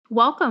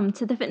Welcome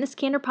to the Fitness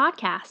Candor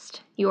Podcast.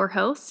 Your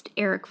host,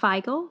 Eric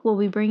Feigl, will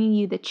be bringing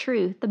you the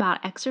truth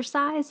about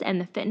exercise and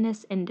the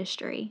fitness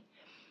industry.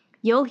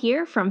 You'll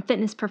hear from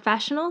fitness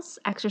professionals,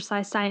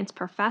 exercise science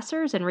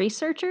professors and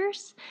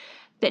researchers,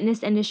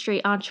 fitness industry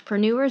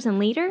entrepreneurs and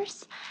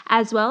leaders,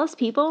 as well as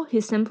people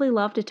who simply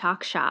love to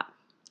talk shop.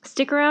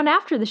 Stick around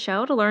after the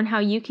show to learn how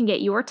you can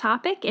get your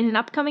topic in an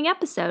upcoming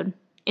episode.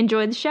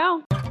 Enjoy the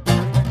show.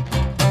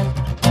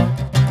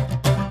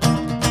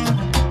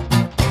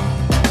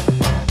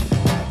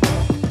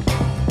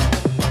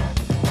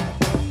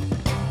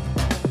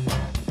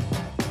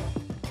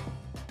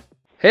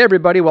 Hey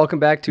everybody, welcome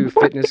back to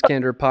Fitness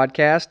Candor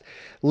Podcast.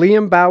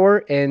 Liam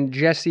Bauer and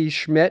Jesse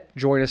Schmidt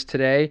join us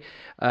today.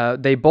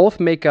 They both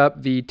make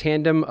up the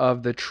tandem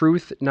of the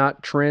Truth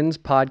Not Trends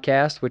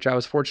podcast, which I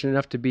was fortunate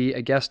enough to be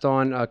a guest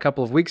on a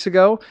couple of weeks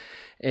ago.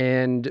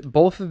 And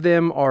both of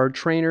them are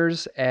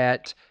trainers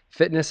at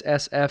Fitness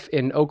SF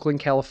in Oakland,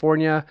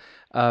 California.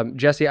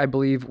 Jesse, I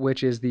believe,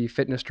 which is the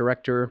fitness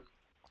director.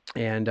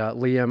 And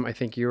Liam, I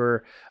think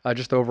you're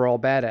just the overall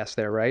badass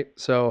there, right?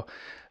 So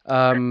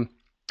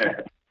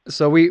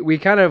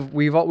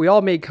we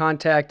all made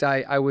contact.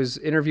 I was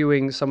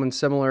interviewing someone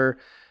similar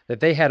that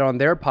they had on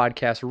their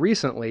podcast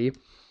recently.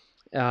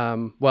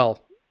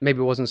 Well, maybe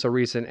it wasn't so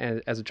recent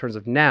as it turns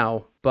of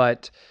now,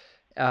 but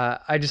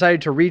I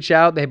decided to reach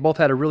out. They both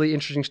had a really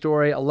interesting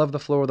story. I love the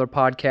flow of their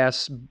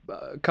podcasts.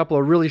 A couple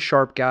of really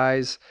sharp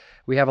guys.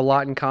 We have a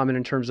lot in common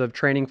in terms of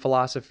training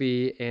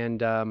philosophy,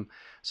 and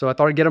so I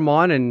thought I'd get them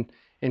on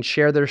and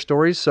share their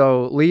stories.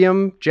 So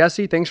Liam,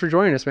 Jesse, thanks for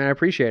joining us, man. I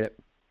appreciate it.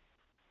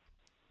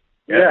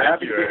 Yeah,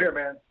 happy to be here,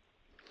 man.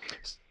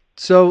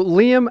 So,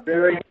 Liam,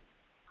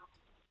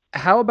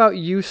 how about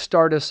you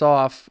start us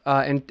off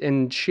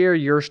and share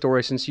your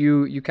story, since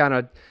you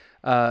kind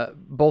of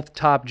both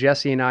top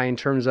Jesse and I in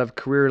terms of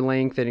career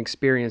length and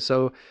experience.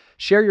 So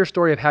share your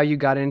story of how you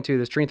got into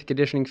the strength and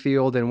conditioning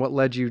field and what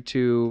led you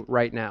to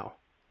right now.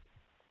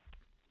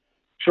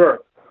 Sure.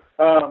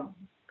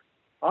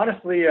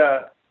 Honestly,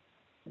 I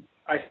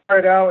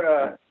started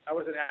out, I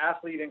was an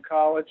athlete in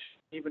college.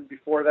 Even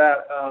before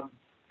that,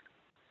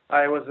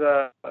 I was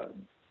a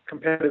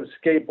competitive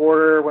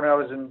skateboarder when I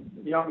was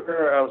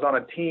younger. I was on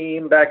a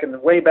team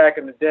way back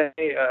in the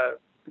day,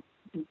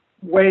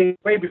 way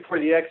before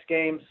the X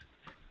Games,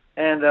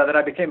 and then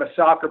I became a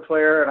soccer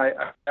player, and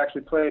I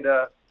actually played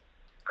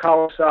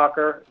college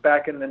soccer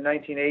back in the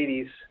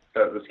 1980s.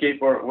 The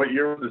skateboard. What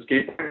year was the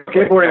skateboarding?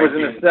 Skateboarding was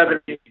in the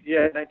 70s.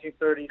 Yeah,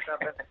 1930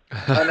 something.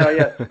 I know.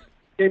 Yes,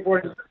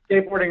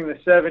 skateboarding in the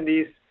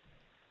 70s.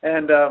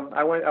 And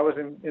I was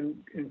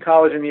in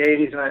college in the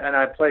 80s, and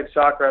I played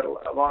soccer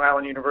at Long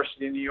Island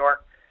University in New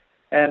York.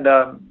 And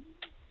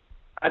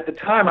at the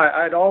time,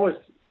 I'd always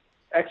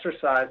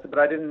exercised, but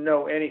I didn't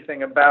know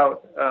anything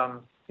about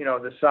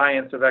the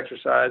science of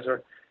exercise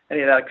or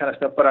any of that kind of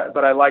stuff.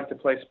 But I liked to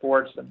play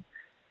sports,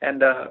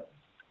 and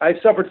I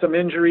suffered some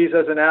injuries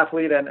as an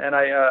athlete, and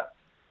I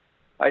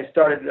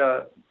started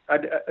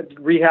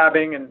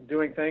rehabbing and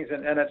doing things.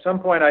 And at some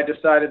point, I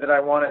decided that I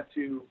wanted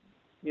to,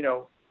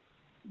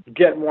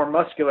 get more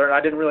muscular, and I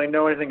didn't really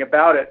know anything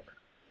about it.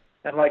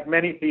 And like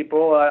many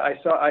people, I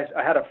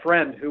had a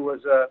friend who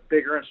was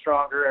bigger and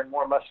stronger and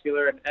more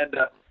muscular, and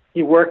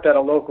he worked at a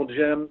local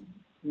gym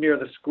near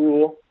the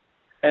school,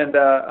 and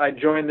I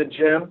joined the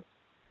gym.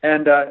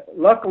 And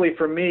luckily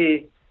for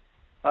me,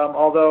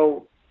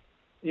 although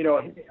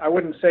I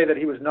wouldn't say that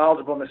he was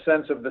knowledgeable in the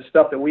sense of the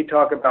stuff that we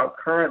talk about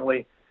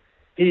currently,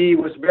 he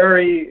was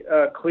very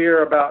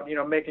clear about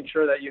making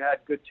sure that you had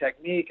good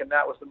technique, and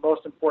that was the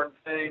most important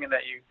thing, and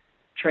that you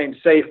trained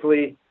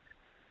safely,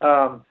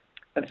 and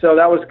so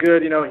that was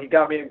good. He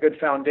got me a good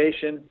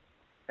foundation,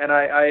 and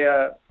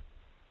I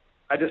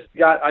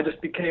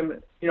just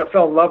became,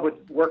 fell in love with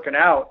working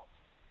out.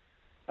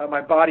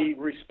 My body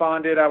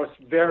responded. I was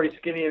very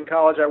skinny in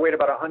college. I weighed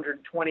about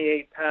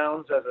 128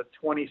 pounds as a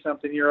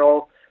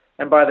 20-something-year-old,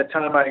 and by the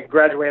time I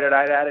graduated,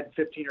 I'd added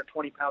 15 or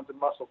 20 pounds of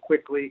muscle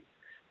quickly,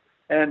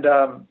 and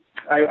I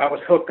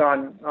was hooked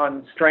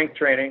on strength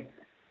training.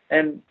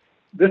 And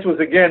this was,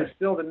 again,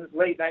 still the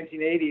late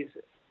 1980s.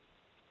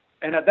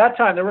 And at that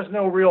time, there was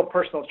no real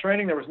personal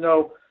training. There was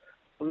not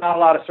a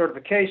lot of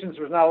certifications.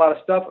 There was not a lot of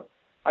stuff.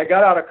 I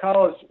got out of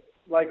college,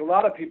 like a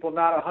lot of people,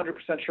 not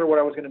 100% sure what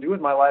I was going to do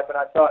with my life. And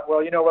I thought,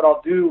 well, what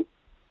I'll do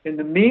in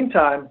the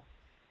meantime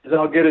is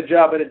I'll get a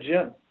job at a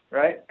gym,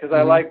 right? Because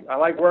I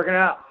like working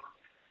out.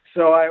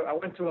 So I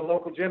went to a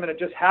local gym, and it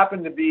just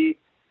happened to be,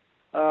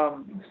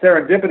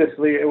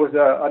 serendipitously, it was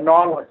a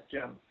Nautilus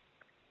gym.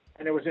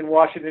 And it was in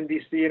Washington,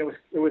 D.C., and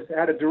it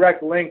had a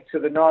direct link to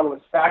the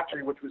Nautilus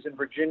factory, which was in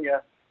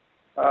Virginia.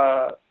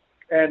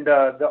 And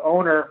the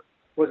owner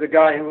was a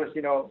guy who was,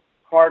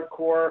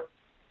 hardcore.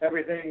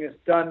 Everything is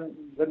done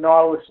the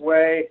Nautilus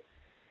way,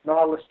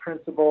 Nautilus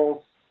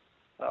principles,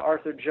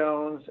 Arthur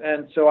Jones.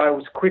 And so I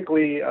was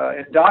quickly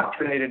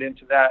indoctrinated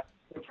into that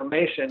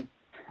information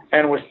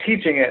and was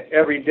teaching it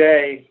every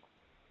day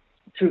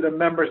to the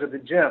members of the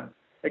gym.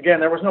 Again,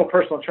 there was no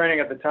personal training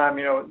at the time.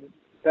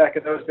 Back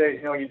in those days,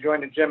 you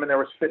joined a gym and there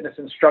was fitness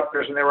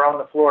instructors and they were on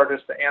the floor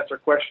just to answer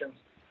questions.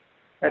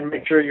 and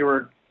make sure you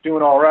were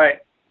doing all right.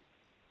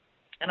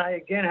 And I,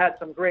 again, had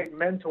some great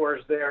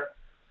mentors there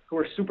who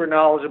were super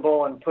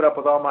knowledgeable and put up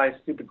with all my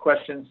stupid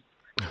questions.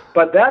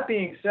 But that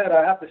being said,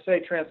 I have to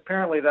say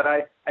transparently that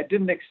I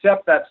didn't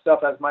accept that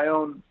stuff as my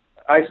own.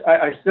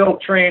 I still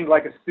trained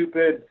like a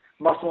stupid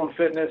muscle and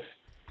fitness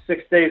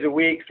 6 days a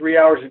week, 3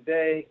 hours a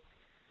day.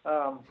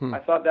 I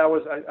thought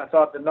I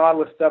thought the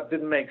Nautilus stuff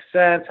didn't make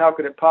sense. How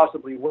could it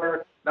possibly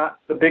work? Not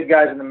the big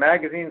guys in the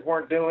magazines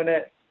weren't doing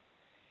it.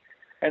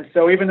 And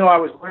so even though I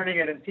was learning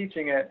it and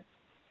teaching it,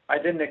 I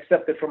didn't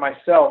accept it for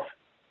myself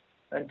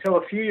until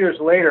a few years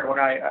later when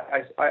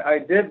I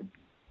did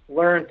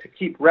learn to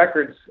keep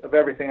records of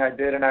everything I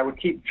did, and I would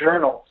keep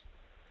journals,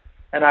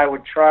 and I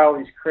would try all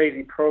these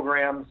crazy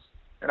programs.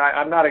 And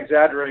I'm not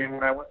exaggerating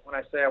when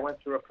I say I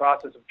went through a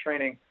process of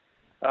training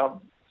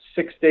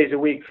 6 days a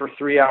week for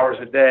 3 hours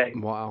a day.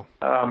 Wow.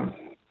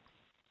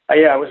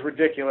 Yeah, it was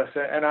ridiculous,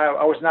 and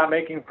I was not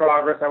making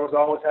progress. I was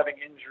always having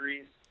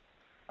injuries.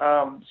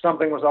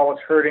 Something was always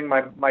hurting.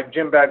 My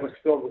gym bag was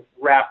filled with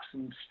wraps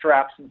and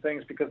straps and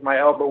things because my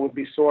elbow would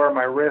be sore,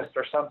 my wrist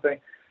or something.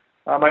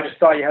 I just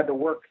thought you had to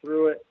work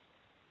through it.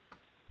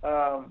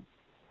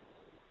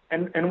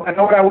 And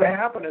what would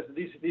happen is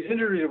these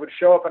injuries would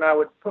show up, and I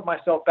would put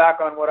myself back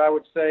on what I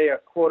would say a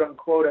quote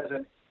unquote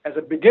as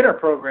a beginner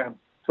program,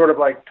 sort of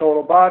like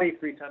total body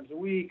 3 times a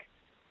week,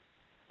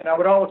 and I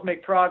would always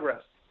make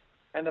progress.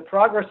 And the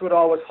progress would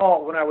always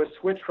halt when I would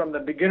switch from the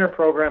beginner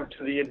program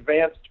to the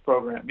advanced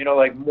program,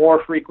 like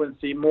more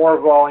frequency, more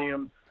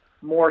volume,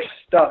 more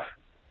stuff.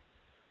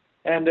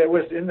 And it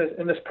was in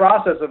this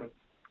process of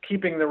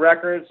keeping the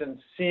records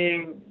and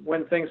seeing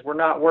when things were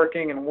not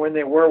working and when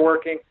they were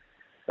working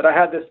that I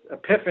had this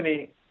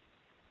epiphany.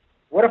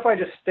 What if I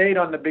just stayed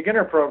on the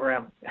beginner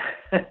program,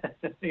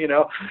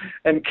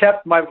 and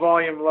kept my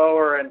volume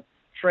lower and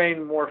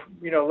trained more,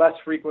 less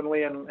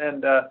frequently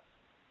and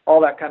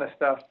all that kind of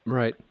stuff.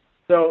 Right.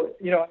 So,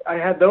 I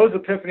had those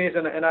epiphanies,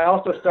 and I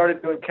also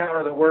started to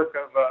encounter the work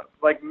of,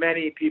 like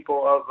many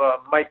people,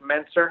 of Mike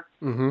Mentzer.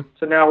 Mm-hmm.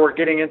 So now we're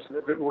getting into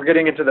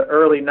the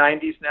early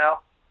 90s now,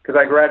 because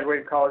I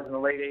graduated college in the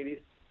late 80s.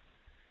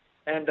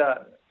 And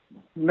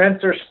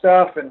Mentzer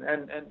stuff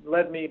and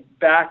led me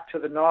back to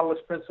the Nautilus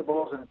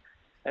principles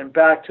and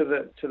back to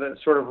the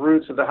sort of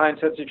roots of the high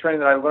intensity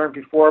training that I learned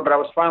before. But I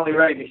was finally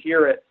ready to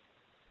hear it,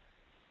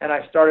 and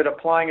I started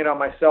applying it on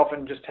myself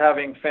and just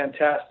having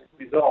fantastic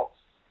results.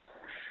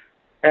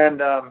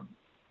 And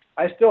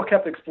I still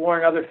kept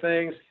exploring other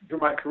things through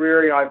my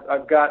career.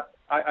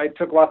 I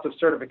took lots of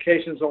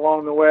certifications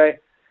along the way,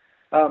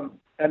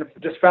 and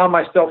just found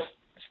myself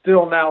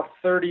still now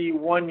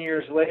 31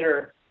 years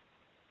later,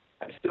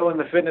 I'm still in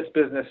the fitness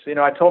business.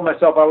 I told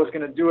myself I was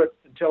going to do it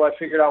until I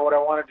figured out what I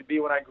wanted to be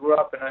when I grew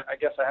up, and I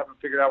guess I haven't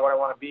figured out what I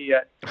want to be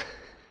yet.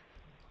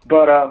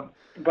 But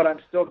I'm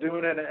still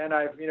doing it, and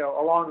I've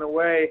along the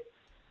way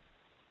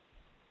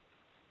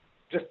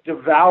just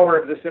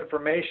devoured this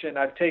information.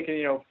 I've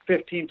taken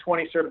 15,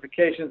 20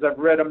 certifications. I've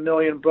read 1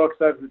 million books.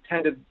 I've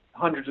attended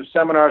hundreds of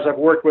seminars. I've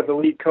worked with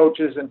elite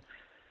coaches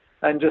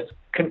and just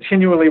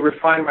continually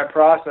refined my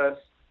process.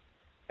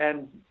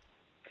 And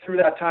through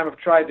that time, I've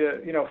tried to,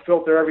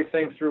 filter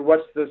everything through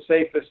what's the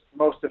safest,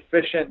 most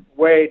efficient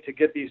way to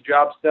get these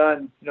jobs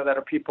done,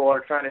 that people are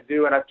trying to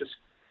do. And I've just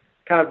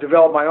kind of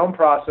developed my own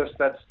process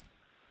that's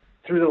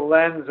through the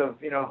lens of,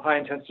 high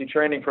intensity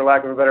training, for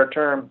lack of a better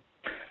term,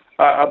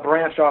 a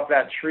branch off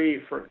that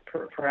tree,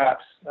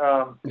 perhaps.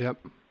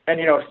 Yep. And,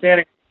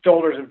 standing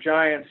shoulders of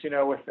giants,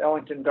 with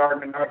Ellington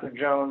Darden and Arthur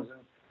Jones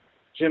and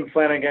Jim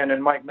Flanagan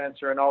and Mike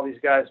Mentzer and all these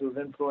guys who have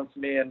influenced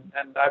me. And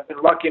I've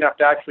been lucky enough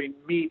to actually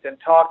meet and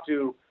talk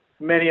to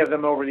many of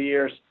them over the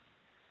years.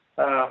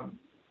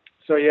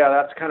 So, yeah,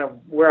 that's kind of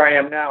where I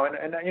am now.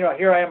 And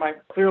here I am. I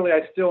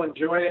still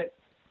enjoy it,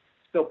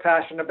 still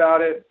passionate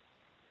about it.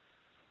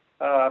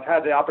 I've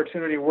had the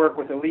opportunity to work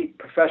with elite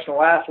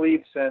professional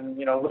athletes and,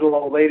 little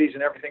old ladies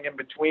and everything in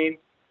between,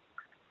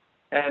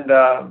 and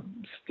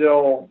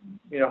still,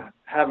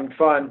 having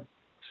fun.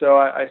 So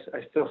I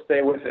still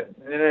stay with it.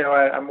 And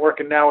I'm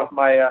working now with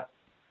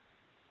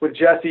with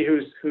Jesse,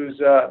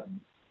 who's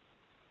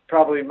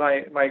probably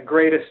my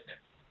greatest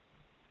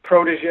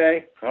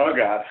protege. Oh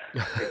God, he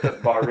set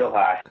the bar real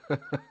high.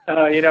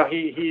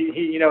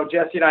 He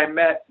Jesse and I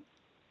met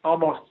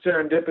almost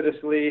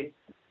serendipitously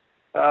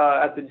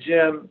at the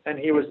gym, and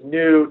he was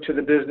new to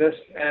the business,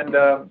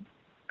 and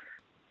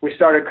we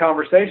started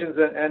conversations,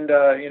 and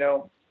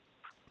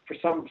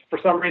for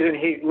some reason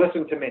he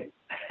listened to me,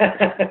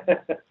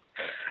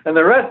 and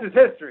the rest is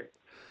history.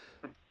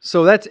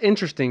 So that's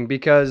interesting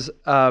because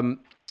I'm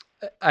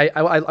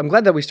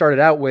glad that we started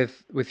out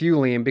with you,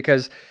 Liam,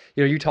 because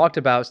you talked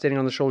about standing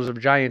on the shoulders of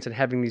giants and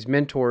having these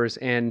mentors,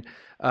 and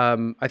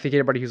I think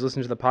anybody who's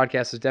listened to the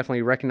podcast has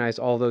definitely recognized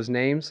all those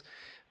names.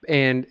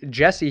 And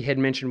Jesse had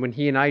mentioned when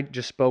he and I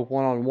just spoke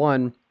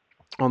one-on-one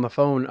on the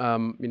phone,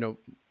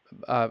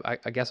 I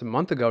guess a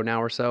month ago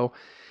now or so,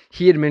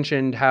 he had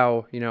mentioned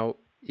how,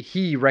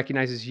 he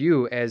recognizes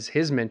you as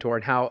his mentor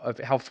and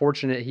how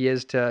fortunate he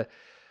is to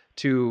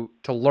to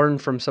learn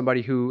from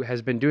somebody who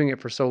has been doing it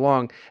for so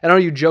long. I know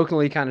you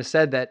jokingly kind of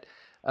said that,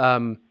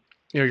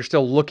 you're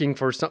still looking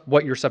for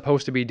what you're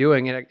supposed to be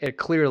doing. And it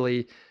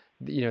clearly,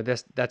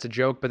 that's a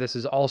joke, but this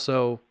is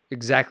also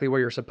exactly where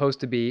you're supposed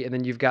to be. And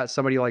then you've got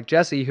somebody like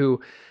Jesse who,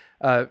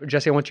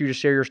 Jesse, I want you to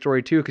share your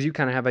story too, because you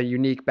kind of have a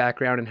unique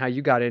background and how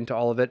you got into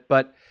all of it.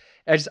 But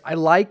I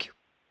like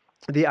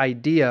the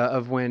idea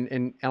of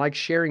and I like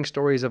sharing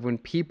stories of when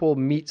people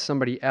meet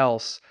somebody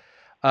else,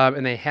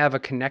 and they have a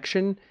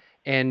connection,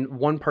 and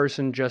one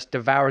person just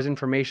devours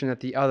information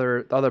that the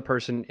other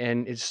person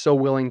and is so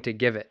willing to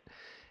give it.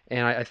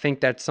 And I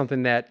think that's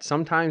something that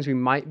sometimes we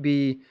might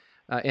be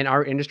in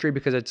our industry,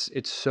 because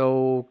it's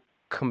so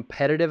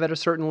competitive at a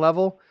certain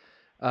level.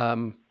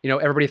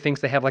 Everybody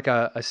thinks they have like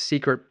a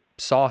secret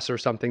sauce or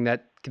something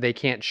that they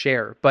can't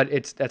share, but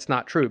that's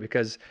not true,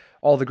 because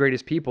all the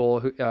greatest people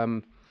who,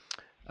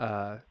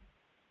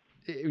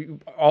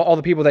 all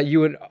the people that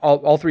you and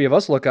all three of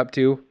us look up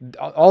to,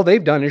 all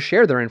they've done is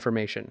share their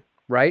information,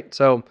 right?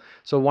 So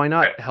why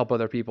not help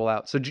other people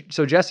out? So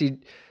Jesse,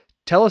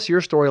 tell us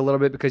your story a little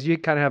bit, because you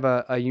kind of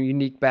have a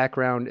unique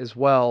background as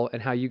well,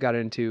 and how you got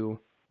into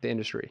the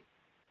industry.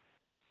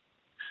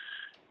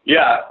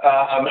 Yeah.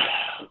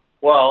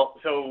 Well,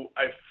 so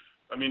I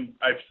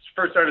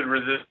first started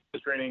resistance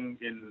training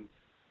in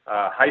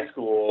high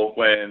school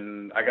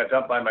when I got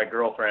dumped by my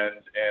girlfriend,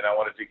 and I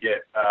wanted to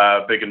get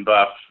big and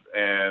buff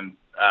and,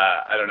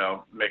 I don't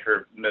know, make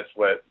her miss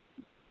what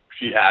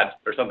she had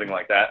or something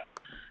like that.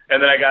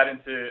 And then I got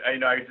into,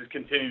 I just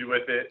continued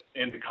with it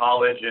into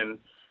college, and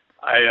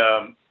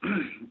I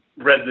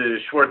read the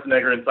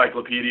Schwarzenegger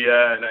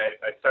Encyclopedia, and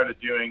I started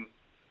doing,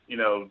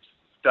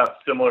 stuff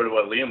similar to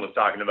what Liam was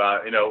talking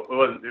about. It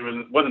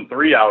wasn't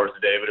 3 hours a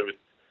day, but it was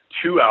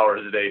 2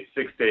 hours a day,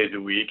 6 days a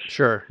week.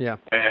 Sure. Yeah.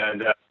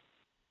 And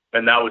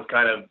that was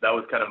kind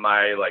of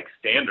my like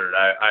standard.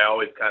 I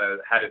always kind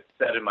of had it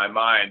set in my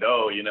mind,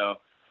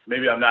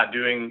 maybe I'm not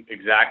doing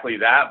exactly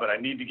that, but I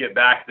need to get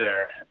back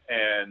there.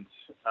 And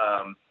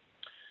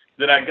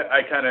then I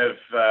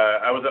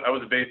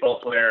was a baseball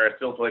player. I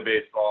still play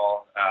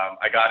baseball.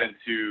 I got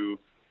into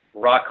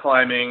rock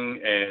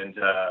climbing and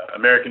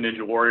American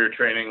Ninja Warrior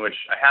training, which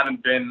I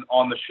haven't been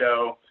on the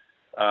show,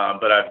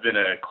 but I've been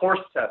a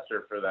course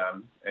tester for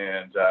them.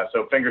 And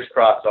so fingers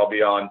crossed I'll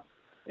be on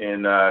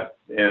in a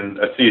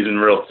season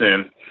real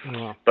soon.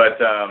 Wow. But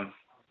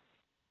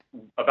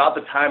about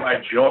the time I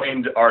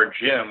joined our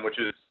gym, which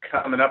is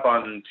coming up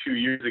on 2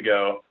 years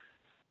ago,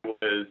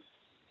 was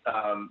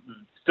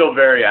still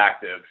very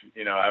active.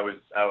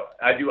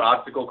 I do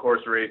obstacle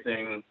course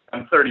racing.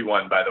 I'm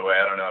 31, by the way.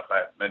 I don't know if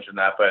I mentioned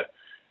that, but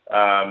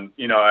I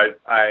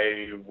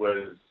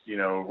was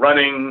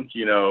running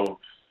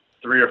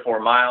 3 or 4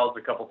 miles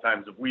a couple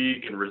times a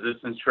week, and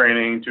resistance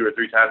training 2 or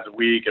 3 times a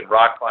week, and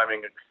rock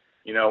climbing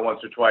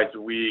once or twice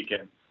a week,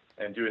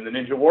 and doing the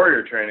Ninja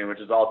Warrior training, which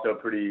is also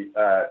pretty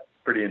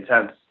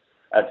intense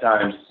at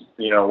times,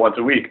 once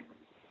a week.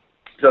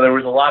 So there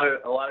was a lot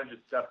of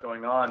just stuff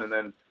going on. And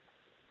then,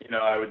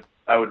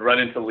 I would run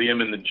into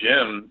Liam in the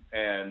gym,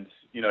 and,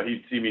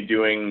 he'd see me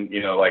doing,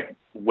 like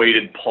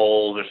weighted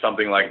pulls or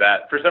something like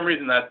that. For some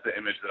reason, that's the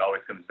image that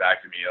always comes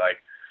back to me.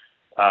 Like,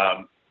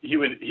 he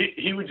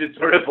would just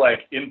sort of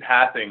like in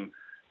passing,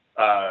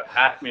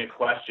 ask me a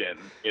question,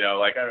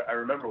 like I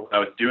remember when I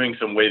was doing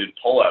some weighted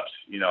pull-ups,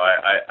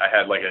 I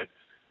had like a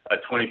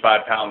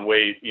 25-pound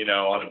weight,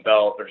 on a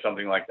belt or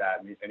something like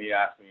that. And he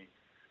asked me,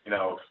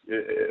 how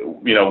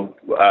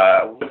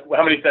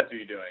many sets are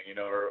you doing,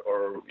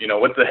 or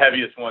what's the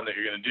heaviest one that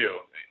you're going to do?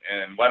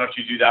 And why don't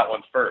you do that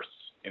one first?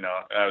 And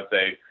I would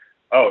say,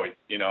 I'm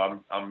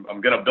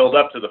going to build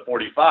up to the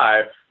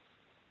 45.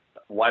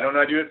 Why don't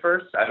I do it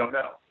first? I don't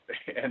know.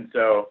 And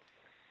so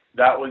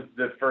that was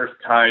the first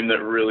time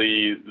that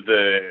really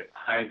the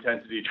high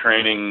intensity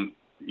training,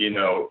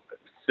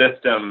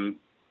 system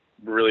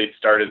really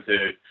started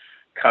to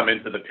come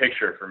into the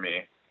picture for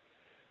me.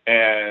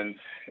 And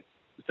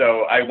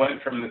so I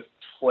went from this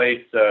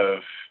place of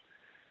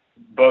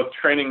both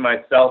training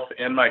myself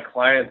and my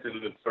clients in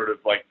this sort of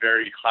like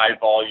very high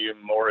volume,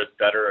 more is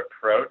better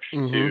approach,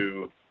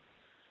 mm-hmm.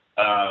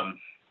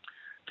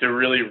 to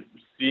really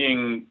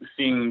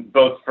seeing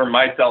both for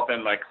myself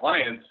and my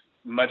clients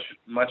much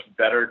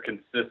better,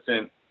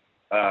 consistent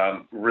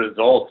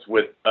results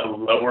with a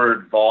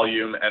lowered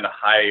volume and a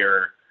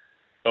higher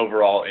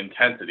overall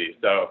intensity.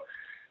 So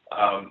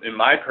in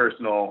my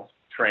personal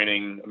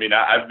training,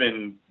 I've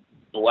been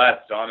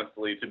blessed,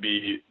 honestly, to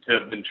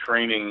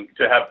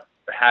have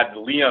had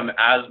Liam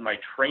as my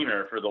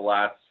trainer for the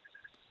last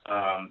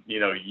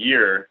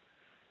year.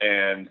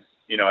 And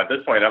at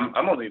this point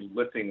I'm only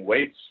lifting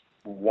weights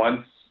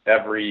once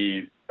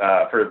every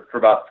for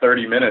about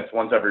 30 minutes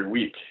once every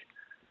week.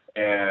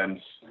 And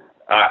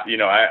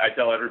I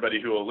tell everybody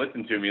who will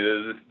listen to me,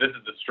 this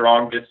is the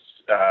strongest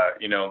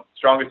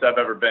I've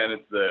ever been.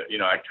 It's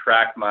I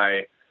track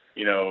my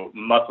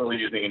muscle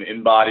using an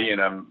InBody,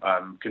 and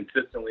I'm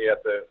consistently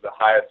at the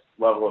highest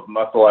level of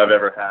muscle I've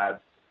ever had.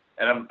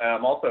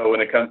 I'm also,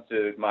 when it comes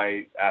to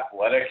my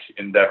athletic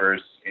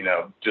endeavors,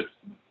 just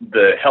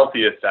the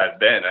healthiest I've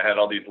been. I had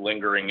all these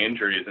lingering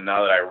injuries, and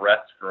now that I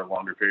rest for a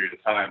longer period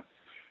of time,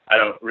 I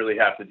don't really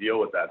have to deal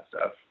with that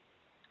stuff.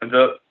 And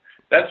so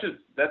that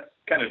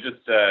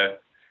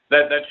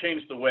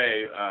changed the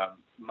way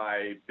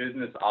my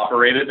business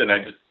operated, and I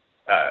just,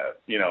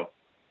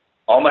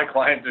 all my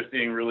clients are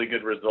seeing really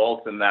good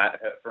results, and that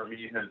for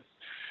me has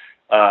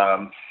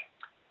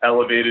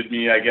elevated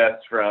me, I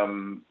guess,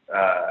 from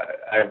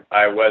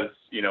I was,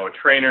 a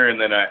trainer, and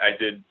then I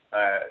did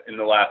in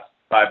the last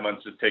 5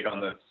 months just take on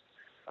this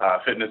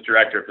fitness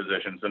director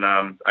position. So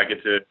now I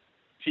get to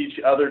teach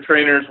other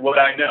trainers what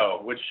I know,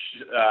 which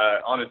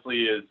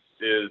honestly is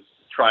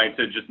trying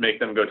to just make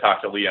them go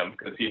talk to Liam,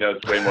 because he knows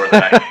way more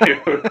than I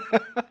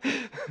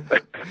do.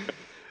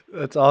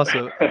 That's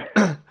awesome.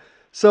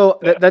 So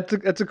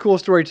that's a cool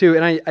story too,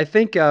 and I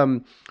think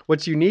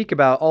what's unique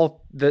about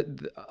all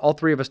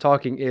three of us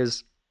talking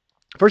is,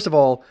 first of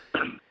all,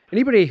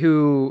 anybody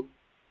who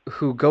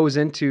goes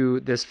into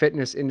this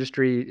fitness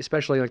industry,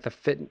 especially like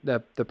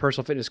the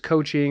personal fitness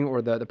coaching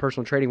or the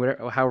personal training,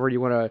 whatever, however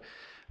you want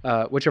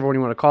to, whichever one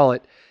you want to call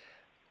it,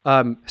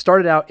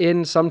 started out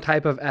in some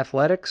type of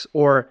athletics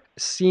or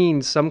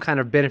seen some kind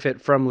of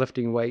benefit from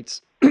lifting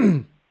weights.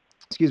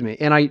 Excuse me.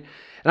 And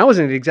I was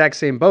in the exact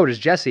same boat as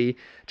Jesse.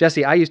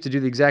 Jesse, I used to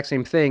do the exact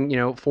same thing,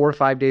 4 or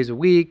 5 days a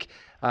week.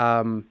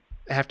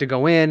 I have to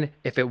go in.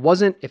 If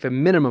a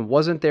minimum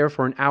wasn't there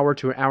for an hour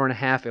to an hour and a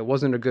half, it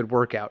wasn't a good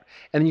workout.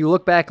 And then you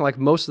look back, like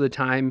most of the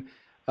time,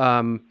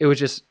 it was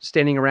just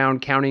standing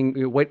around counting,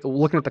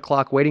 looking at the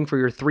clock, waiting for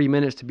your 3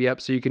 minutes to be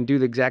up so you can do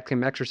the exact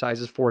same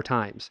exercises 4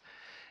 times.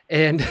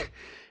 And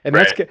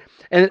Right.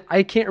 and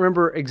I can't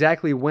remember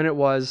exactly when it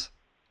was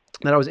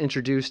that I was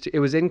introduced to. It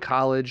was in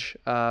college,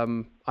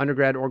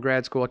 undergrad or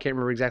grad school. I can't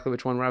remember exactly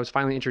which one, when I was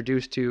finally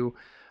introduced to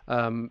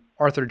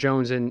Arthur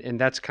Jones, and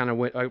that's kind of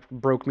what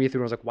broke me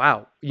through. I was like,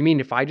 wow, you mean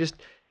if I just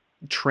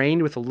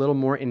trained with a little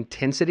more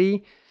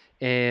intensity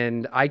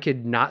and I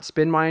could not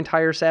spend my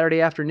entire Saturday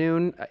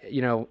afternoon,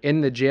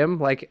 in the gym,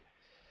 like,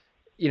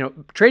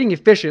 training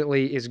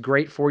efficiently is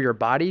great for your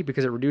body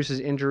because it reduces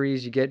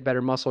injuries, you get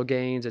better muscle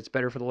gains, it's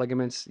better for the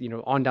ligaments,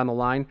 on down the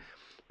line.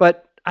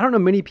 But I don't know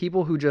many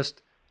people who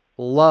just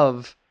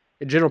love,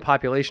 a general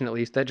population at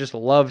least, that just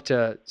love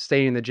to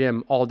stay in the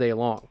gym all day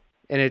long.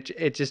 And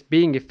it just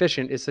being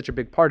efficient is such a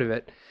big part of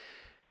it.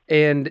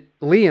 And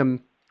Liam,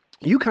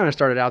 you kind of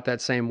started out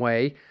that same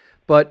way,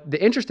 but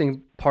the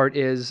interesting part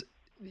is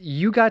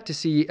you got to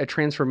see a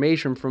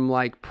transformation from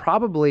like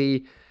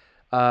probably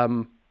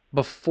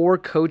before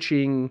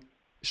coaching,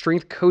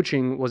 strength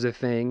coaching was a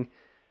thing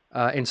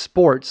in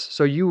sports.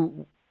 So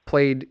you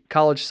played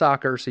college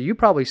soccer, so you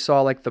probably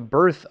saw like the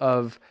birth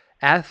of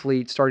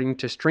athletes starting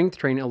to strength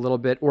train a little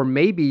bit, or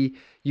maybe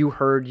you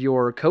heard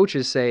your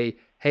coaches say,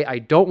 hey, I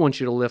don't want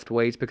you to lift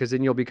weights because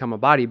then you'll become a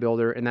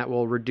bodybuilder and that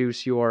will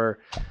reduce your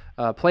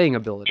playing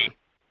ability.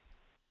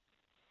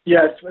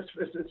 Yeah, it's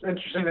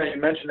interesting that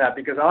you mentioned that,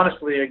 because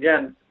honestly,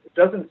 again, it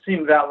doesn't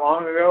seem that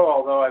long ago,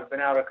 although I've been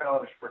out of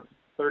college for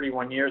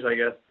 31 years, I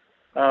guess.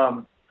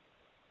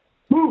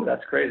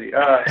 That's crazy.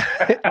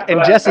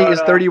 And Jesse is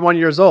 31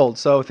 years old,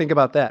 so think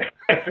about that.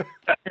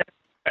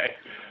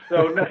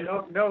 So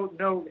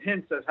no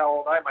hints as how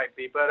old I might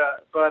be, but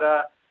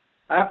I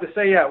have to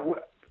say,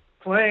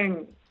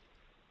 playing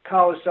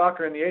college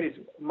soccer in the 80s,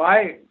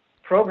 my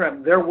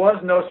program, there was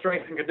no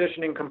strength and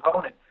conditioning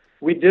component.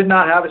 We did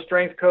not have a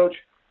strength coach.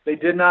 They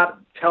did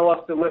not tell us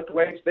to lift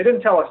weights. They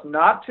didn't tell us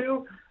not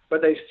to,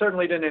 but they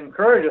certainly didn't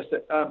encourage us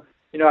to.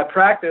 At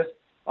practice,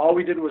 all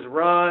we did was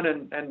run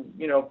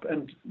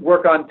and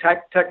work on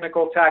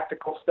technical,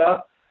 tactical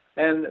stuff,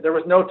 and there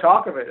was no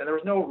talk of it, and there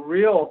was no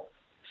real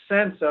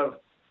sense of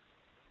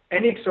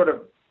any sort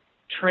of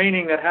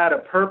training that had a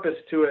purpose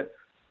to it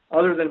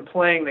other than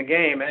playing the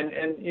game.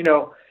 And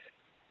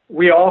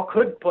we all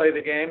could play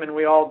the game, and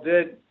we all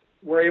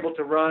were able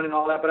to run and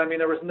all that, but I mean,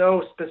 there was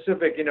no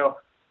specific,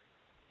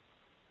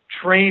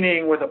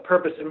 training with a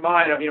purpose in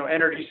mind of,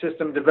 energy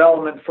system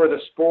development for the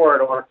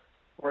sport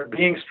or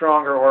being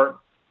stronger or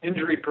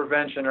injury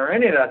prevention or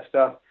any of that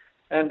stuff.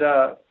 And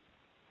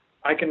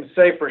I can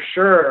say for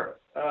sure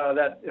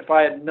that if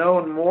I had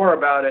known more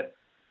about it,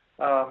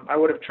 I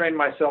would have trained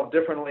myself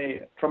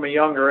differently from a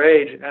younger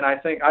age. And I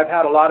think I've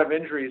had a lot of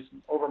injuries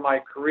over my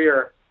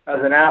career as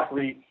an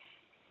athlete,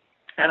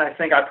 and I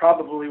think I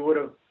probably would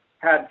have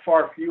had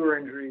far fewer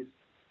injuries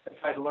if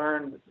I'd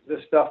learned this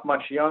stuff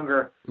much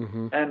younger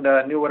and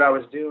knew what I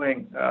was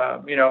doing.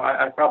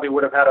 I probably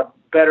would have had a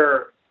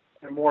better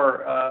and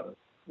more,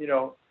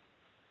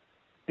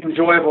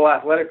 enjoyable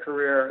athletic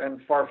career and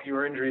far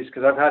fewer injuries,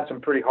 because I've had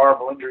some pretty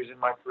horrible injuries in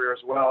my career as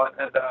well.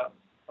 And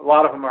a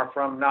lot of them are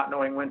from not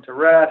knowing when to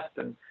rest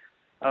and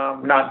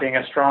not being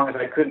as strong as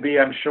I could be,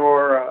 I'm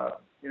sure,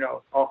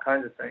 all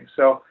kinds of things.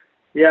 So,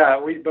 yeah,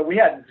 we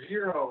had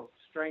zero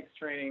strength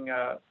training,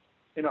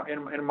 in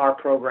our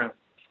program.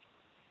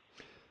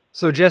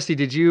 So Jesse,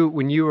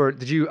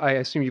 I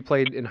assume you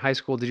played in high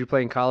school. Did you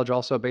play in college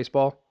also,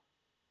 baseball?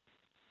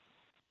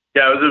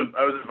 Yeah, I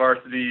was a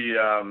varsity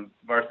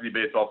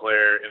baseball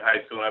player in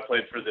high school, and I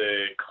played for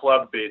the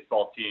club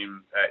baseball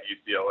team at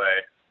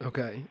UCLA.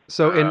 Okay.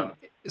 So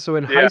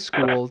in high Yeah.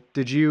 school,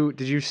 did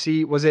you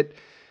see, was it,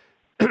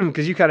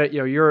 because you kind of,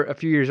 you're a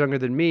few years younger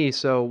than me,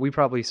 so we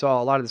probably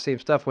saw a lot of the same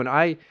stuff. When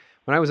I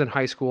was in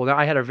high school, now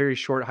I had a very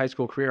short high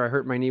school career. I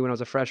hurt my knee when I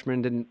was a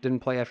freshman, didn't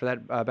play after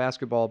that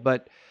basketball,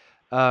 but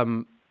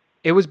um,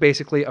 it was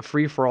basically a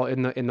free for all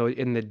in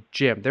the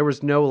gym. There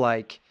was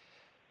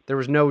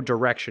no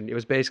direction. It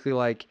was basically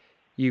like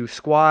you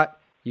squat,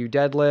 you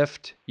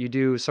deadlift, you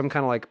do some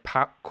kind of like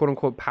quote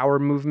unquote power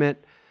movement.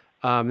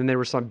 Then there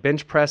was some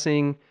bench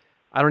pressing.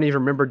 I don't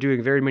even remember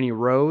doing very many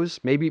rows.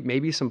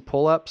 Maybe some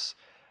pull ups.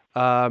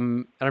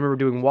 And I remember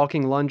doing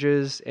walking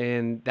lunges,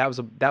 and that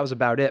was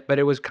about it. But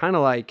it was kind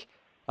of like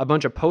a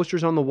bunch of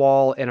posters on the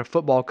wall and a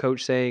football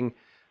coach saying,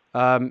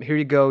 "Here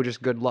you go,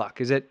 just good luck."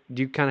 Do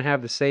you kind of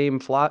have the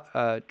same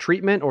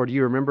treatment, or do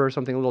you remember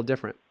something a little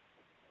different?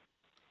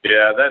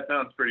 Yeah, that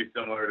sounds pretty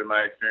similar to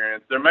my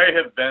experience. There may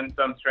have been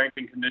some strength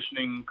and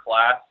conditioning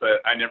class,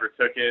 but I never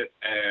took it.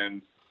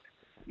 And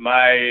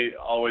my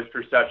always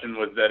perception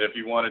was that if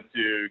you wanted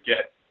to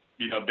get,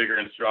 bigger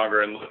and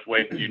stronger and lift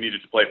weights, you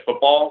needed to play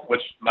football,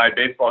 which my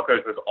baseball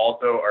coach was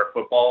also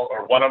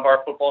one of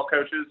our football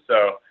coaches.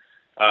 So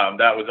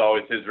that was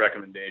always his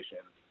recommendation.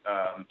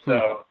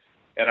 So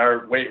in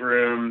our weight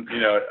room,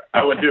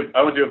 I went to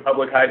a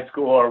public high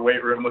school. Our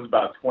weight room was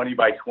about 20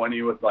 by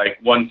 20 with like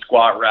one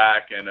squat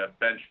rack and a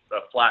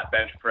flat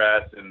bench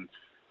press and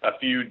a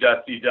few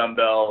dusty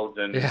dumbbells.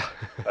 And it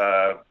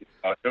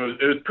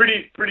was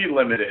pretty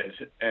limited.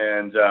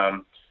 And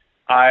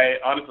I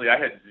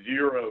had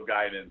zero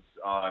guidance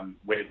on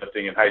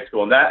weightlifting in high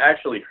school. And that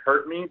actually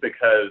hurt me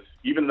because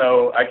even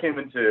though I came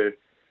into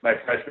my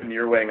freshman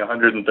year weighing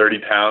 130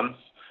 pounds,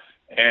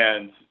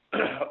 and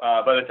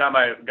by the time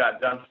I got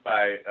dumped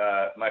by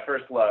my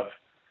first love,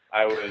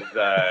 I was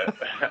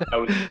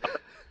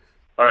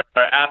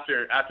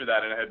after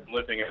that, and I had been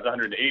lifting, it was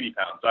 180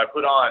 pounds. So I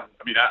put on,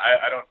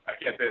 I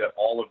can't say that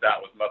all of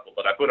that was muscle,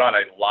 but I put on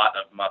a lot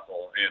of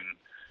muscle in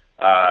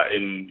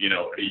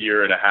a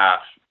year and a half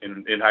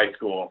in high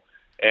school.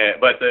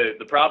 But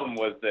the problem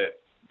was that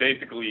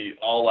basically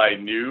all I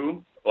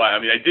knew,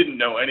 I didn't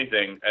know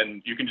anything,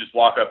 and you can just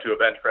walk up to a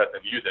bench press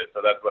and use it.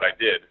 So that's what I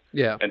did.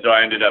 Yeah. And so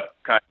I ended up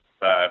kind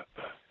of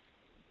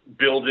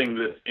building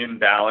this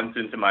imbalance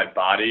into my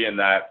body, and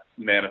that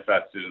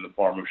manifested in the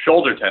form of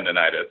shoulder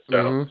tendonitis.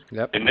 So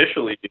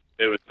Initially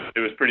it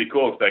was pretty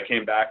cool because I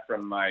came back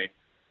from my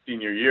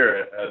senior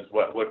year as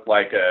what looked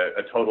like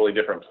a totally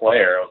different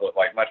player. I was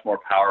like much more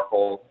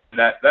powerful. And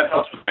that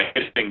helps with my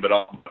hitting, but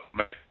also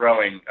my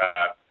throwing.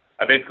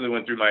 I basically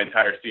went through my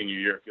entire senior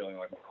year feeling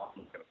like my arm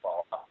was going to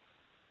fall off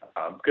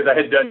because I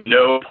had done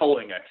no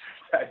pulling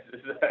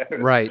exercises.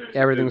 Right,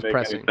 everything was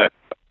pressing.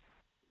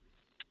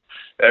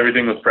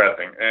 Everything was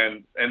pressing,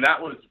 and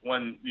that was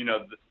one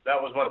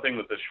thing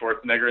that the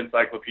Schwarzenegger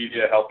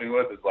Encyclopedia helped me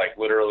with is like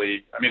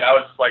literally. I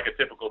was just like a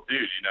typical dude,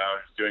 I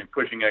was just doing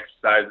pushing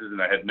exercises,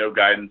 and I had no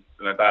guidance,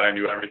 and I thought I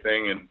knew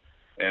everything,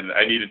 and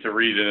I needed to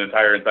read an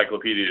entire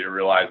encyclopedia to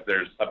realize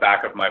there's a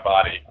back of my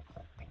body.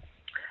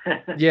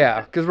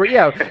 Yeah, because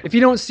if you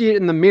don't see it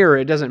in the mirror,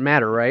 it doesn't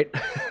matter, right?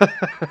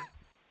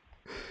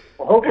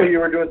 Well, hopefully you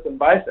were doing some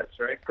biceps,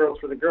 right? Curls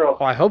for the girls.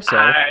 Oh, I hope so.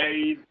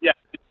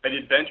 I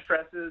did bench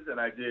presses, and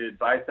I did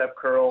bicep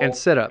curls. And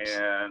sit-ups.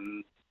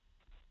 And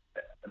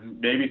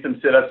maybe some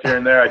sit-ups here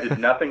and there. I did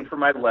nothing for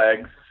my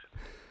legs.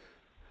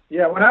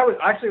 Yeah,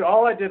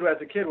 all I did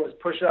as a kid was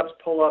push-ups,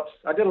 pull-ups.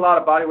 I did a lot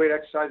of body weight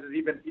exercises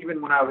even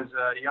when I was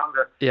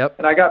younger. Yep.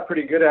 And I got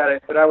pretty good at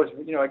it, but I was,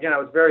 again, I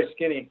was very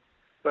skinny.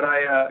 But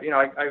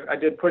I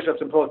did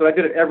push-ups and pull-ups, but I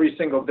did it every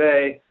single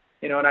day.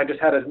 And I just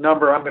had a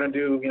number. I'm going to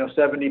do,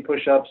 70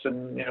 push-ups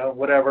and,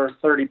 whatever,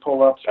 30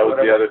 pull-ups. That was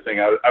the other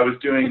thing. I was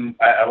doing,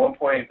 at one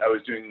point, I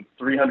was doing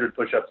 300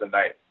 push-ups a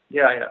night.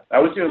 Yeah. I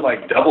was doing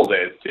like double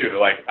days too.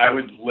 Like I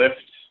would lift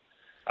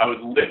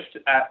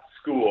at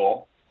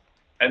school,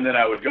 and then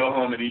I would go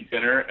home and eat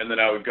dinner, and then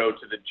I would go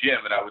to the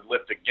gym and I would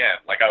lift again.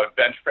 Like I would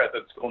bench press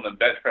at school and then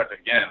bench press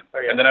again. Oh,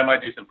 yeah. And then I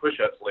might do some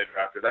push-ups later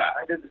after that.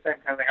 I did the same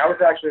kind of thing. I was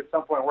actually at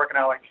some point working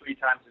out like 3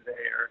 times a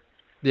day or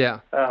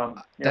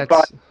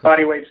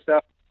body weight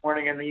stuff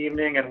morning and the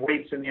evening and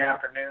weights in the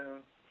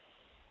afternoon.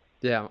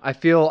 Yeah, I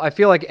feel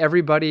like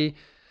everybody,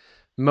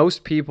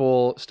 most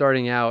people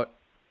starting out,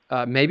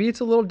 maybe it's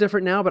a little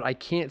different now, but I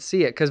can't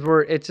see it because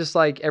it's just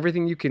like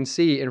everything you can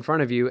see in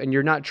front of you, and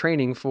you're not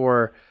training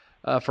for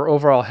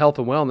overall health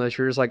and wellness.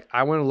 You're just like,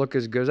 I want to look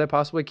as good as I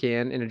possibly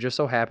can, and it just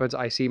so happens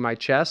I see my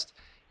chest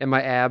and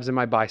my abs and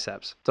my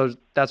biceps. So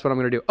that's what I'm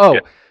going to do. Oh,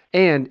 yeah.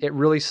 And it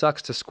really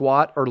sucks to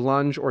squat or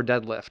lunge or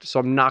deadlift, so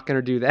I'm not going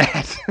to do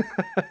that.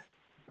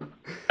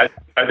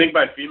 I think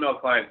my female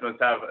clients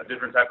must have a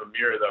different type of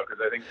mirror, though,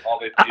 because I think all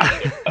they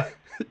see is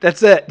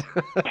That's it.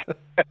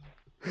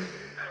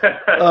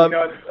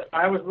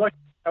 I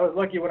was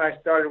lucky when I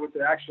started with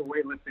the actual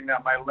weightlifting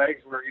that my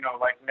legs were,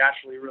 like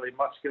naturally really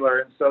muscular,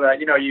 and so that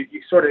you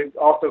sort of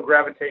also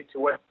gravitate to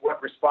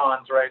what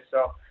responds, right?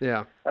 So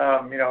yeah,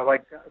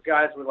 like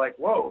guys were like,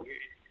 whoa,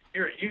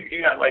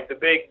 you got like the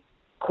big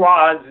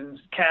quads and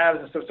calves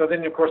and stuff. So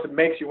then of course it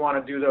makes you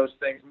want to do those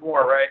things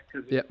more, right?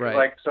 Because Yeah, right.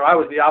 like, so I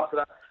was the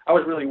opposite. I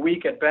was really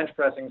weak at bench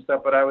pressing and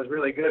stuff, but I was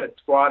really good at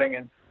squatting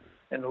and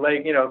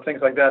leg,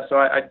 things like that. So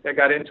I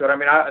got into it. I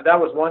mean, that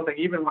was one thing.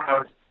 Even when I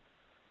was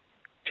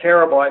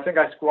terrible, I think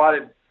I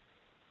squatted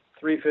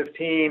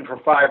 315 for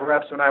 5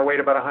 reps when I weighed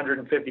about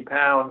 150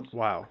 pounds.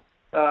 Wow.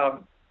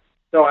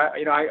 So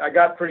I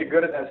got pretty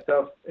good at that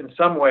stuff in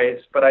some ways,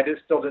 but I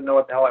just still didn't know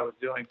what the hell I was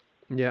doing.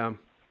 Yeah.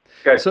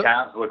 This guy's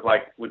calves look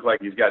like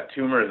he's got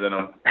tumors in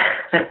them.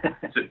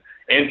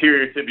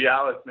 Anterior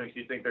tibialis makes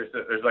you think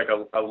there's like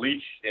a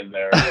leech in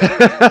there.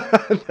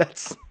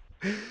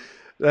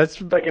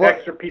 That's like an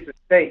extra piece of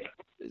steak.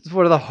 It's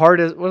one of the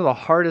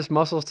hardest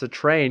muscles to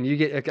train.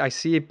 I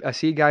see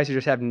guys who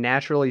just have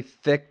naturally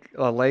thick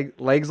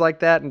legs like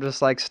that, and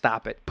just like,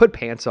 stop it. Put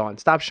pants on.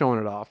 Stop showing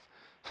it off.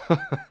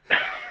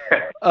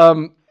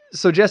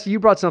 So Jesse, you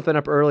brought something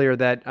up earlier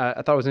that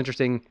I thought was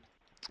interesting.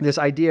 This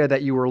idea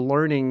that you were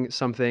learning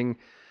something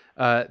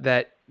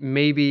that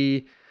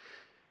maybe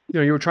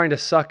you were trying to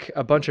suck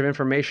a bunch of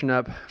information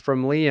up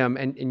from Liam,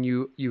 and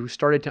you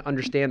started to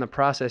understand the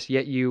process,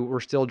 yet you were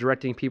still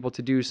directing people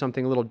to do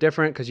something a little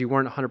different because you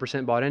weren't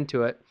 100% bought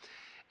into it.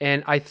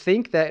 And I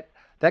think that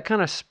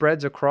kind of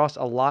spreads across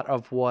a lot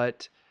of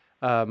what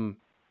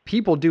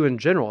people do in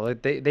general.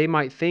 They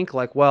might think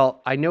like,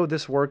 well, I know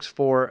this works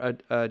for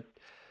a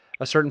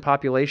certain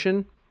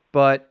population,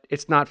 but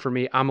it's not for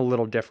me. I'm a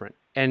little different.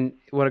 And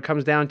when it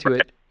comes down to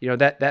it,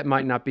 that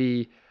might not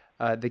be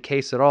the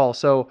case at all.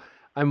 So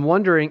I'm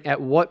wondering, at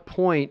what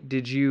point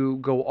did you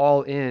go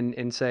all in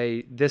and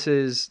say, this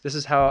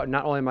is how,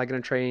 not only am I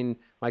going to train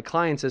my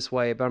clients this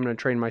way, but I'm going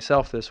to train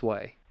myself this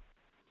way?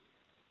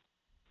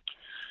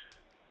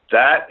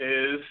 That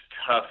is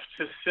tough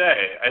to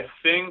say. I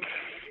think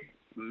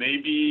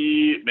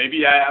maybe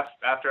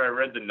after I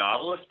read the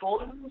Nautilus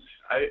bulletins,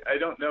 I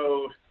don't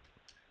know.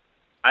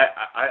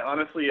 I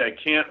honestly, I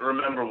can't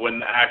remember when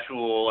the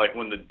actual, like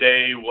when the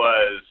day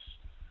was.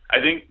 I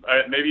think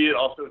maybe it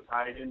also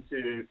tied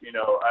into,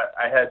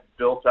 I had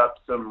built up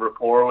some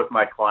rapport with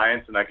my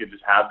clients, and I could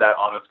just have that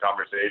honest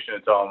conversation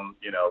and tell them,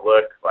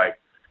 look, like,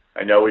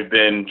 I know we've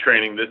been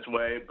training this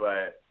way,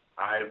 but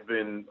I've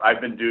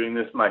been doing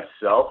this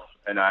myself,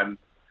 and I'm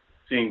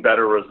seeing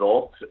better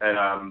results, and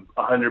I'm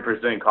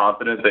 100%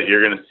 confident that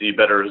you're going to see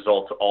better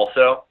results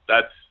also.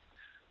 That's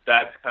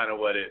kind of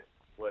what it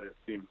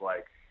seems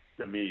like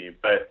to me.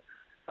 But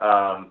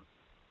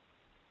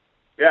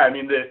yeah, I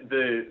mean,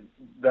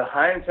 the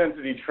high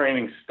intensity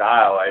training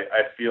style,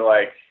 I feel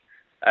like,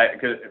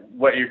 cause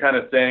what you're kind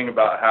of saying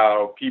about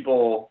how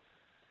people,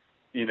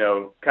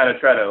 kind of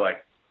try to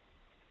like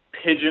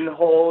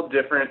pigeonhole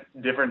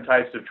different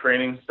types of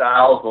training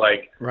styles,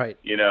 like, right.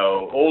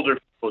 Older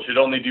people should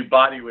only do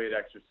body weight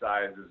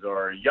exercises,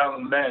 or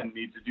young men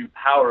need to do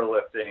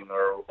powerlifting,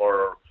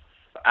 or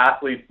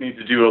athletes need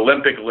to do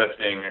Olympic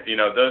lifting.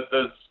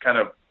 Those kind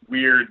of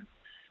weird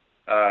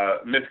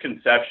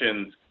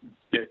misconceptions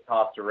get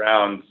tossed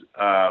around,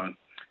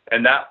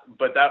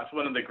 but that's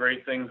one of the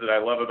great things that I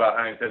love about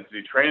high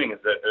intensity training, is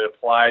that it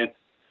applies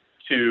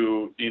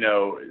to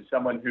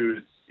someone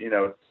who's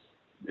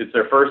it's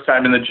their first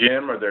time in the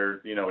gym, or they're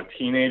a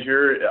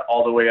teenager,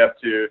 all the way up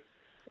to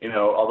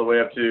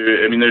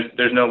I mean,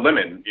 there's no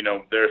limit.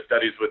 There are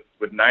studies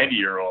with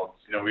 90-year-olds.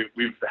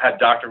 We've had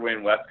Dr.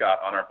 Wayne Westcott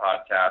on our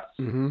podcast,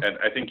 mm-hmm. and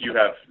I think you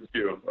have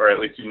too, or at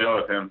least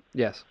of him.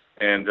 Yes.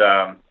 And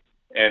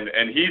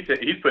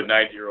he's put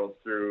 90-year-olds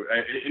through,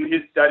 in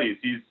his studies,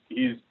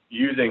 he's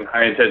using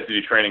high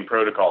intensity training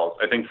protocols,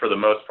 I think, for the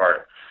most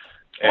part.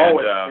 And,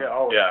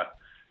 always. Yeah.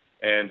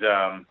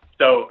 And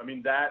so, I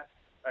mean, I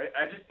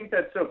just think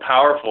that's so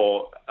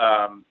powerful.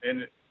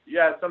 And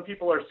yeah, some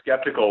people are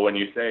skeptical when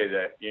you say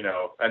that,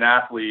 an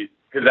athlete,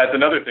 because that's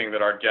another thing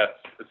that our guests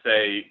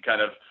say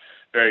kind of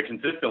very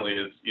consistently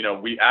is,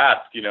 we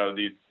ask,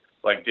 these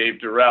like Dave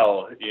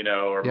Durrell,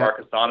 or Yeah.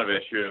 Mark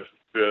Asanovich, who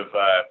have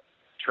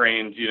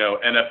trained,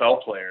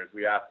 NFL players.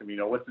 We ask them,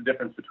 what's the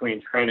difference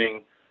between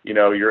training,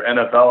 your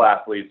NFL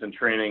athletes and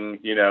training,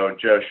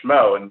 Joe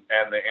Schmo? And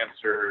the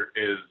answer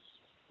is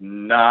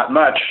not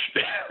much.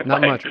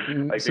 Not much.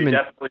 Like Some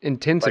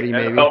intensity,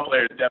 like maybe. NFL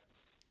players definitely.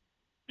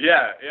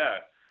 Yeah.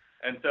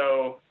 And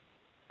so,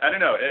 I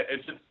don't know.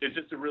 It's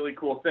just a really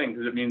cool thing,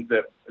 because it means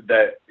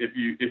that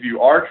if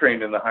you are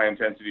trained in the high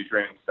intensity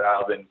training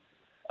style, then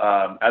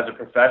as a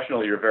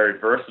professional, you're very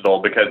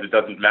versatile, because it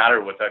doesn't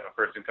matter what type of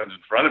person comes in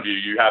front of you.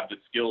 You have the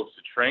skills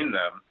to train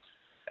them.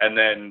 And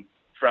then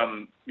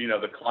from,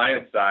 the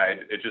client side,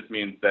 it just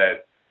means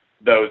that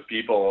those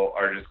people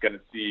are just going to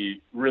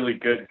see really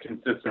good,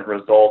 consistent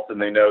results.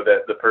 And they know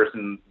that the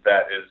person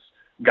that is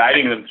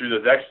guiding them through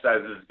those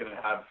exercises is going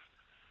to have,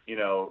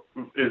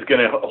 is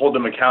going to hold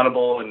them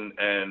accountable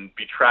and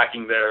be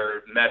tracking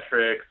their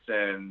metrics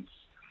and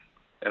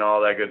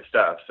all that good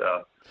stuff.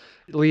 So,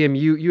 Liam,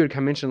 you had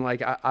mentioned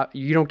like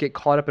you don't get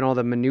caught up in all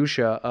the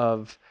minutia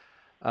of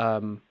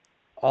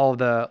all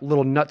the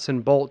little nuts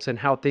and bolts and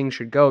how things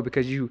should go,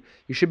 because you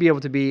should be able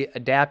to be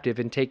adaptive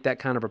and take that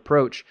kind of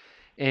approach.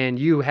 And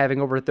you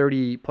having over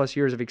 30 plus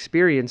years of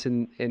experience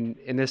in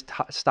this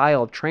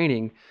style of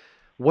training,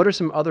 what are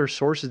some other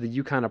sources that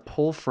you kind of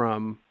pull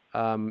from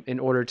in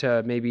order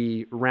to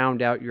maybe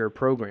round out your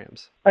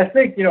programs? I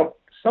think,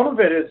 some of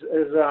it is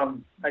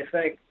I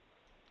think,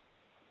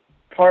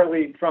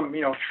 partly from,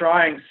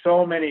 trying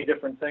so many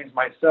different things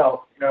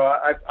myself.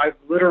 I've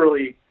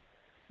literally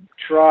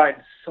tried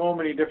so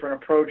many different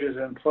approaches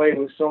and played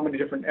with so many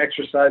different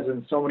exercises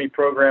and so many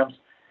programs.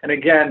 And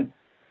again,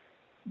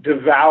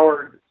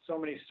 devoured so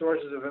many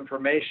sources of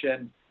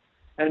information,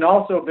 and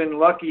also been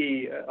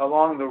lucky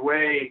along the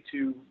way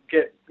to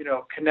get,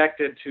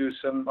 connected to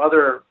some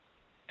other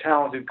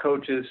talented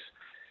coaches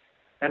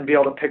and be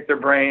able to pick their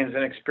brains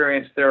and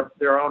experience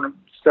their own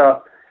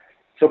stuff.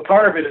 So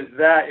part of it is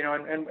that,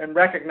 and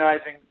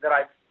recognizing that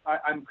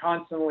I'm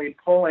constantly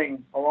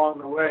pulling along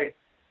the way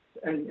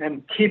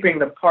and keeping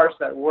the parts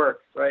that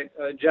work, right?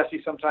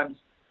 Jesse sometimes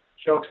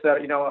jokes that,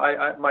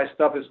 my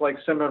stuff is like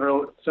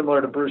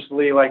similar to Bruce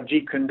Lee, like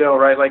Jeet Kune Do,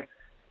 right? Like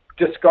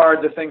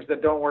discard the things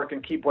that don't work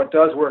and keep what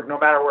does work, no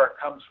matter where it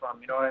comes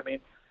from. You know what I mean?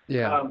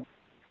 Yeah.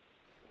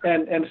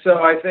 And so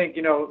I think,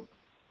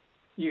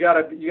 you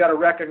gotta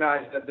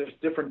recognize that there's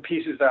different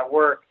pieces that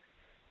work.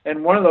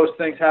 And one of those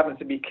things happens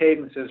to be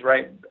cadences,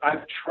 right?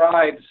 I've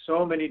tried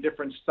so many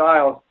different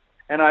styles,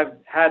 and I've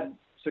had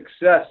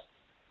success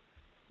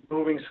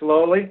moving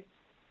slowly,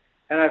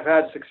 and I've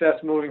had success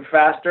moving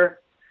faster,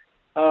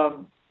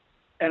 and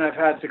I've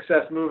had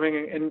success moving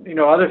in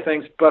other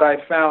things. But I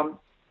found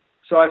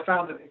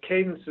that the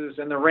cadences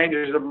and the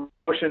ranges of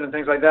motion and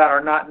things like that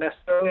are not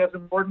necessarily as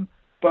important,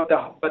 but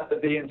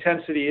the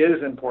intensity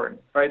is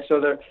important, right?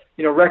 So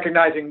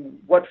recognizing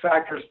what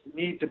factors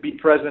need to be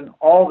present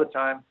all the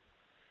time,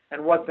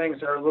 and what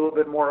things are a little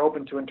bit more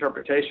open to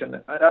interpretation.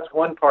 That's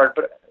one part.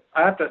 But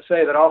I have to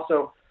say that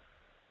also,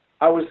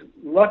 I was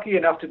lucky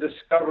enough to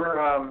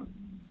discover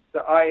the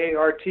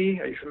IART.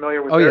 Are you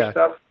familiar with their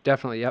stuff?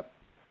 Definitely. Yep.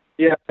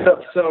 Yeah.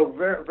 So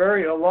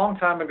very a long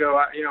time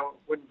ago,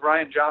 when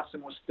Brian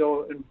Johnson was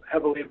still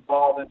heavily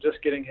involved in just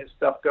getting his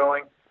stuff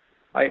going,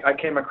 I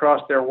came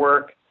across their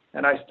work,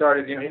 and I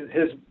started,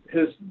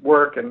 his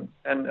work and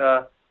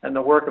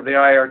the work of the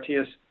IART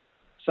is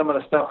some of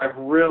the stuff I've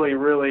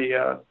really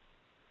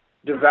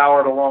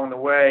devoured along the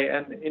way.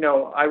 And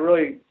I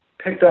really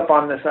picked up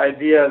on this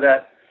idea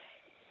that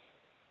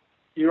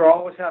you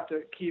always have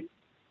to keep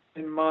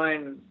in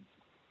mind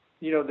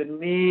the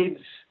needs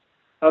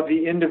of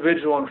the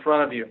individual in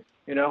front of you.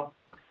 You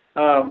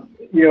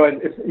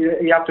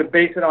have to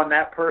base it on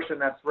that person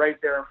that's right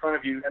there in front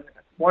of you. And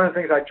one of the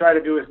things I try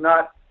to do is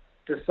not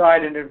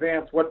decide in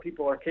advance what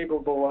people are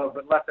capable of,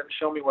 but let them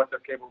show me what they're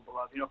capable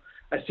of.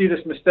 I see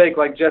this mistake,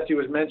 like Jesse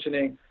was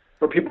mentioning,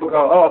 where people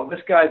go, "Oh,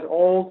 this guy's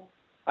old,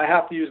 I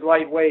have to use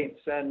light weights,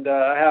 and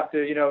I have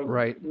to,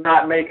 right,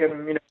 not make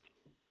him,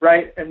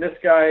 right. And this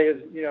guy is,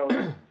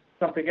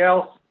 something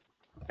else."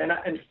 And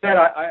instead,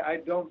 I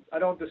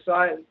don't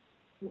decide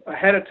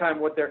ahead of time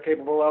what they're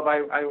capable of.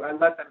 I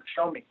let them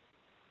show me,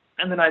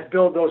 and then I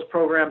build those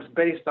programs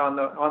based on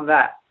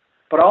that.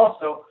 But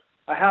also,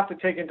 I have to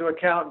take into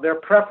account their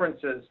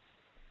preferences,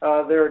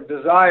 their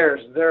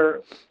desires,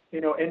 their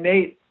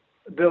innate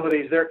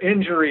abilities, their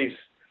injuries,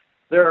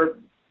 their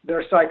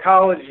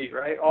psychology,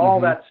 right? All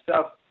that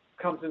stuff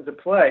comes into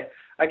play.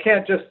 I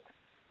can't just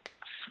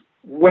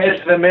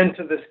wedge them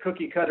into this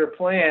cookie cutter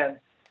plan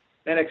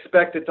and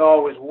expect it to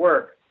always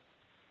work.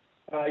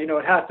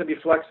 It has to be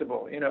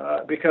flexible,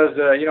 because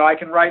I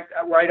can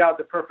write out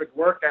the perfect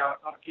workout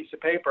on a piece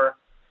of paper,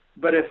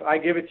 but if I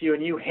give it to you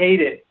and you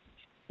hate it,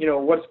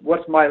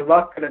 what's my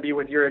luck going to be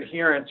with your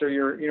adherence or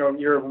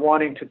your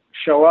wanting to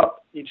show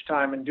up each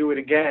time and do it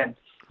again?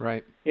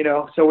 Right.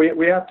 So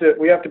we have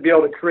to be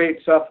able to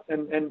create stuff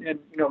and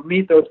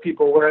meet those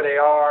people where they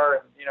are.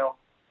 And,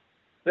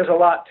 there's a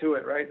lot to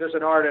it, right? There's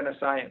an art and a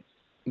science.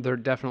 There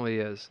definitely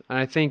is. And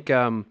I think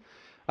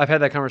I've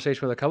had that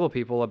conversation with a couple of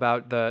people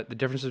about the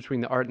difference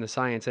between the art and the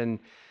science. And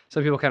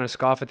some people kind of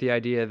scoff at the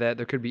idea that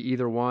there could be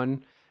either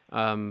one.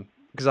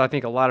 Because I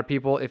think a lot of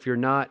people, if you're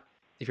not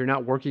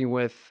working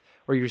with,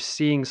 or you're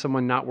seeing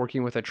someone not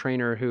working with a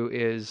trainer who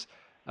is,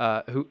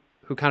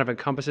 who kind of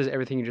encompasses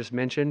everything you just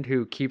mentioned,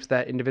 who keeps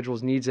that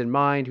individual's needs in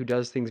mind, who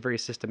does things very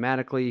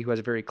systematically, who has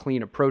a very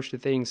clean approach to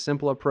things,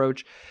 simple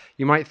approach,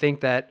 you might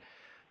think that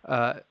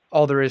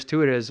all there is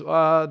to it is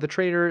the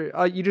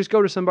trainer, you just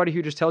go to somebody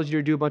who just tells you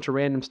to do a bunch of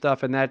random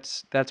stuff, and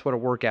that's what a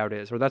workout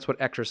is, or that's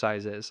what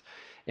exercise is.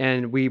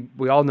 And we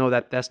all know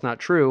that that's not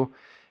true.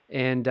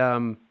 And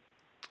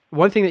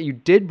one thing that you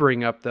did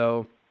bring up,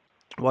 though,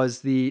 was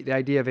the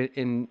idea of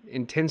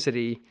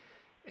intensity.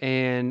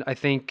 And I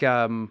think,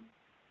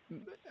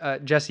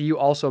 Jesse, you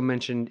also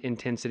mentioned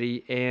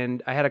intensity.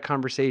 And I had a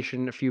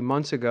conversation a few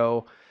months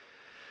ago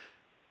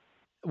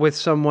with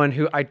someone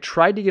who I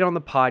tried to get on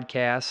the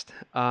podcast,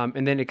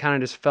 and then it kind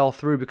of just fell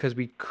through because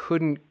we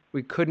couldn't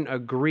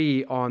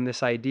agree on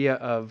this idea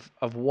of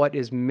what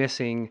is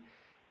missing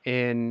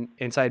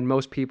inside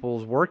most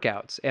people's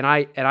workouts. And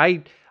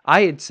I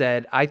had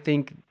said I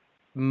think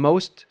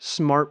most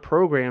smart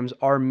programs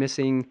are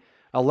missing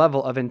a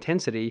level of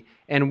intensity.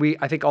 And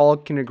I think all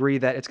can agree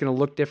that it's going to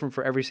look different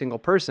for every single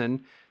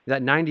person.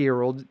 That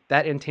 90-year-old,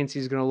 that intensity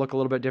is going to look a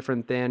little bit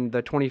different than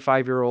the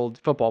 25-year-old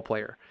football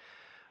player.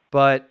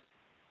 But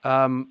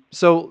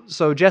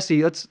so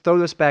Jesse, let's throw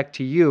this back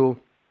to you.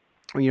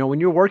 When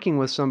you're working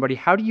with somebody,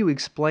 how do you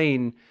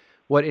explain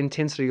what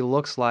intensity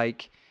looks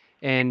like,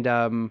 and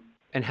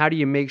how do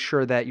you make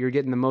sure that you're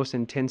getting the most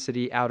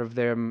intensity out of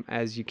them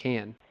as you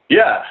can?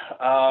 Yeah.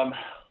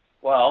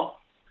 Well,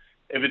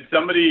 if it's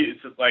somebody,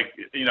 it's like,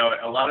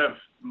 a lot of,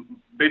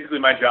 basically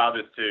my job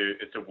is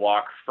to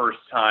walk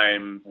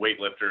first-time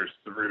weightlifters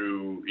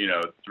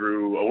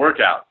through a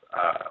workout.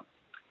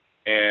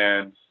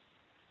 And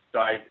so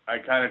I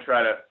kind of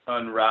try to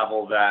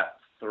unravel that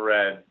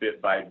thread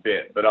bit by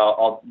bit. But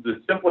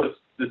the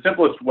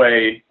simplest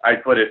way I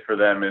put it for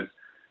them is,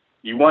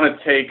 you want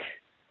to take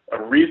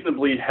a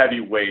reasonably heavy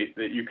weight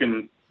that you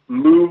can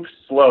move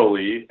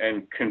slowly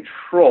and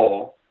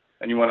control,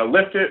 and you want to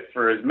lift it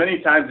for as many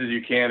times as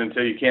you can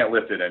until you can't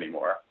lift it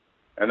anymore.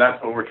 And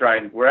that's what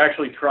we're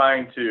actually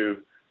trying to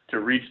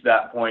reach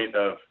that point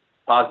of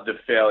positive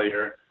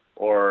failure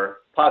or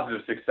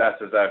positive success,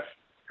 as I've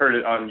heard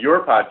it on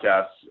your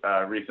podcast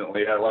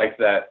recently. I like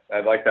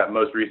that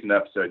most recent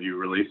episode you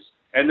released.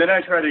 And then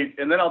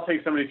I'll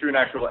take somebody through an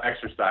actual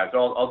exercise.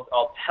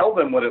 I'll tell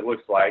them what it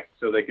looks like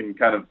so they can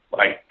kind of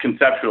like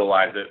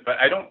conceptualize it. But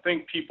I don't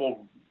think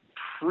people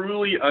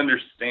truly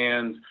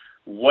understand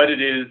what it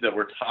is that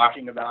we're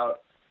talking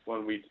about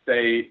when we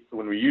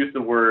use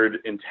the word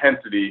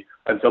intensity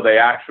until they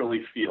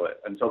actually feel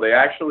it, until they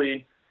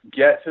actually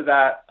get to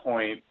that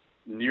point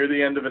near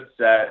the end of a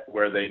set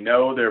where they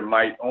know there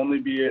might only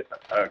be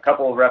a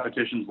couple of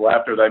repetitions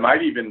left, or they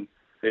might even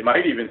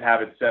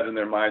have it set in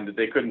their mind that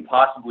they couldn't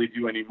possibly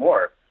do any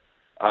more.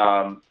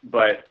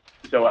 But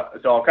so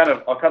I'll kind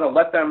of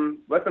let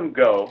them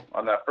go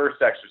on that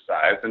first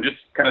exercise and just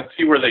kind of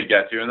see where they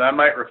get to, and I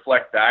might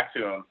reflect back to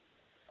them.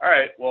 All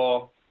right,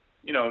 well,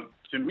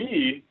 to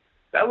me,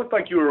 that looked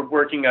like you were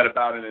working at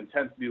about an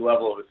intensity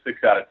level of a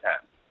 6 out of 10.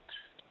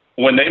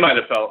 When they might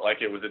have felt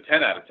like it was a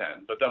 10 out of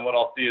 10. But then what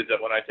I'll see is that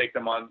when I take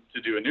them on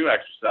to do a new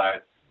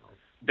exercise,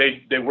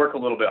 they work a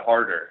little bit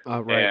harder,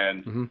 right.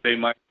 And mm-hmm. they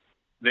might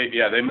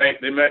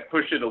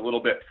push it a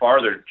little bit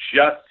farther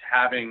just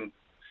having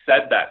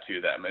said that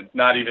to them. It's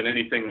not even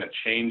anything that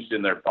changed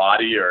in their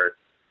body, or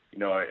they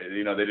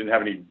didn't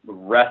have any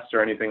rest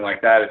or anything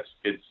like that.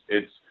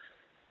 It's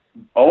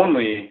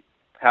only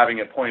having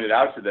it pointed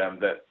out to them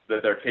that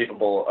they're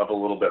capable of a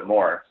little bit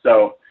more.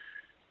 So,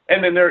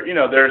 and then there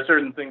are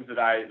certain things that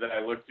I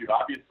look to.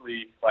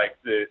 Obviously, like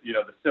the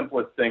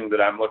simplest thing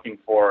that I'm looking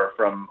for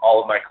from all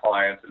of my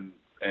clients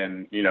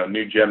and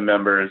new gym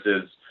members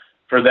is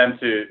for them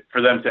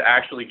to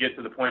actually get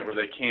to the point where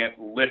they can't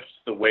lift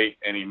the weight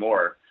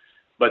anymore.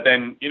 But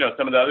then,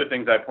 some of the other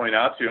things I point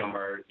out to them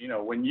are,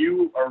 when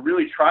you are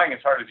really trying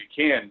as hard as you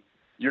can,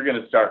 you're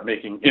going to start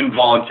making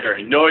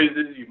involuntary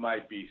noises. You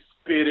might be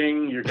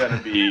spitting. You're going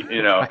to be,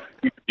 you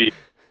could be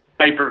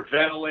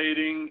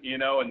hyperventilating,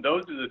 and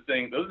those are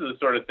the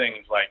sort of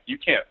things, like, you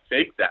can't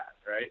fake that,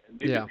 right? And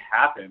they just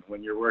happen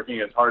when you're working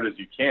as hard as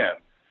you can.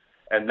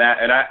 And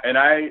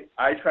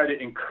I try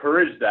to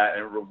encourage that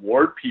and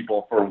reward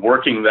people for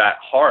working that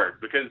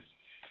hard, because,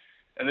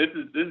 and this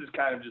is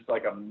kind of just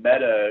like a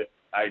meta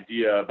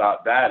idea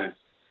about that, is,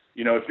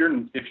 if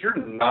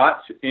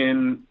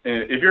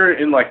you're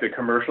in like the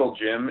commercial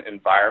gym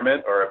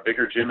environment or a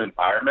bigger gym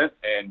environment,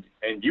 and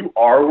you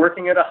are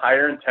working at a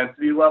higher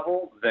intensity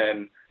level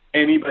than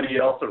anybody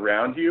else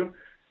around you,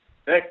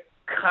 that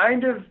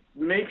kind of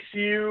makes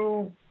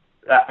you,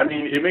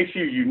 it makes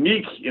you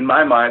unique in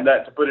my mind,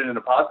 that, to put it in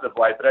a positive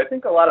light. But I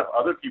think a lot of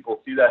other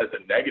people see that as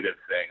a negative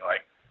thing.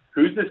 Like,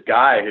 who's this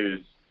guy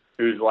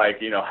who's like,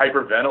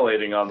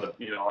 hyperventilating on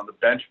the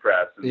bench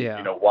press?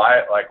 And,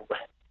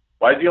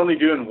 why is he only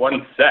doing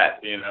one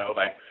set?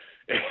 Like,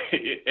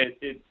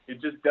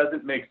 it just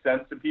doesn't make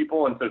sense to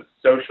people. And so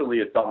socially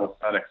it's almost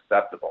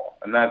unacceptable.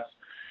 And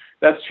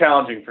that's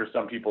challenging for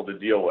some people to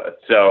deal with.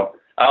 So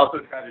I also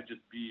try to just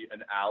be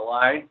an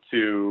ally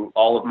to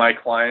all of my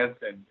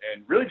clients and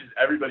really just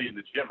everybody in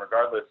the gym,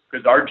 regardless,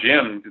 because our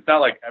gym, it's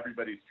not like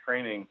everybody's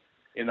training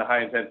in the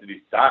high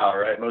intensity style,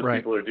 right? Most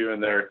people are doing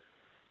their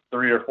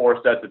 3 or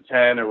 4 sets of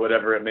 10 or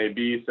whatever it may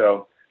be.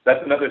 So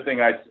that's another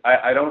thing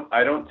I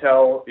don't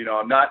tell,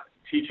 I'm not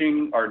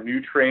teaching our new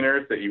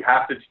trainers that you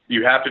have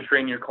to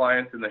train your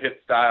clients in the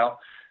HIIT style.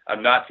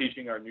 I'm not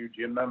teaching our new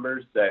gym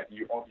members that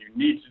you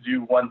need to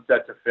do one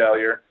set to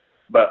failure.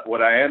 But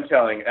what I am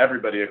telling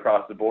everybody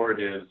across the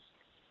board is,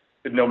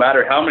 no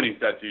matter how many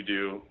sets you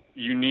do,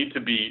 you need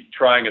to be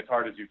trying as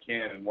hard as you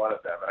can in one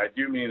of them. And I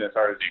do mean as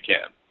hard as you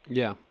can.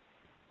 Yeah.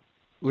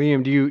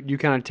 Liam, do you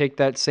kind of take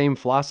that same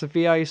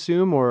philosophy, I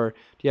assume, or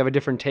do you have a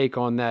different take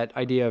on that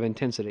idea of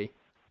intensity?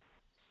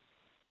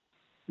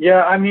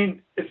 Yeah,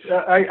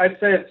 I'd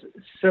say it's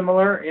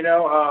similar.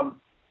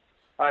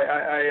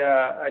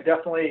 I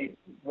definitely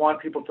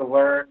want people to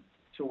learn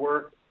to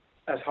work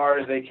as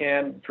hard as they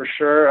can, for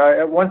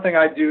sure. One thing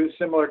I do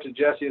similar to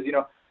Jesse is,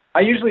 I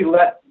usually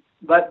let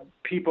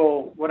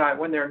people,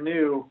 when they're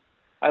new,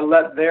 I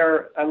let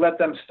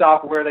them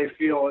stop where they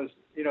feel is,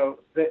 you know,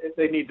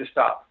 they need to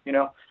stop, you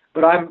know.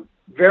 But I'm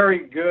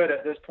very good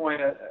at this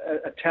point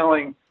at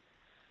telling,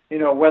 you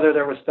know, whether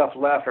there was stuff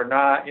left or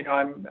not. You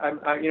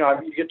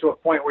know, you get to a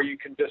point where you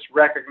can just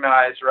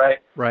recognize, right?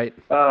 Right.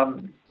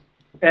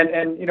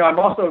 And you know, I'm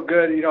also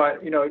good, you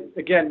know,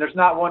 again, there's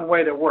not one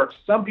way that works.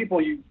 Some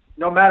people,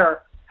 no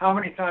matter how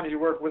many times you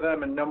work with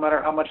them and no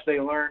matter how much they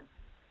learn,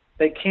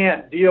 they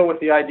can't deal with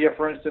the idea,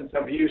 for instance,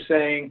 of you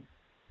saying,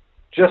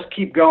 just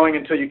keep going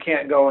until you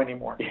can't go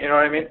anymore. You know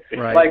what I mean?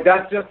 Right. Like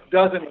that just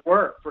doesn't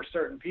work for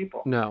certain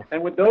people. No.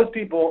 And with those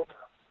people,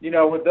 you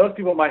know,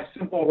 my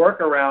simple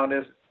workaround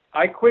is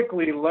I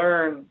quickly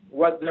learn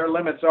what their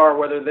limits are,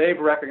 whether they've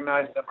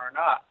recognized them or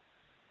not.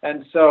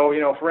 And so,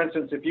 you know, for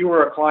instance, if you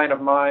were a client of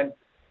mine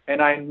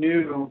and I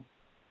knew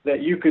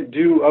that you could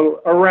do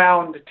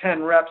around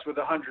 10 reps with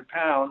 100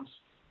 pounds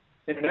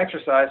in an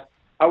exercise,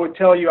 I would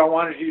tell you I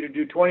wanted you to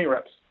do 20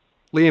 reps.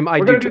 Liam,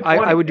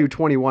 I would do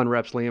 21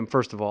 reps, Liam,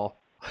 first of all.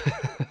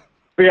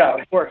 Yeah,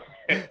 of course.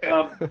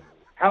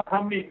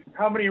 How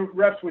many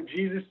reps would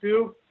Jesus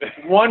do?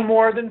 One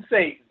more than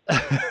Satan.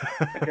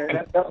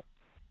 Okay, that's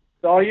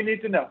all you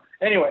need to know.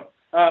 Anyway,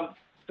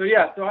 so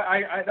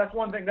I that's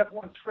one thing. That's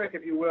one trick,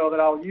 if you will,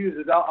 that I'll use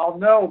is I'll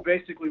know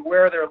basically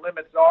where their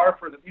limits are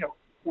for the, you know,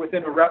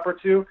 within a rep or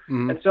two,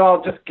 and so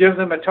I'll just give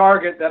them a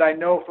target that I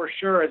know for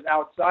sure is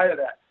outside of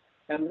that,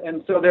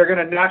 and so they're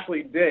going to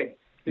naturally dig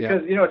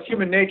because you know it's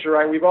human nature,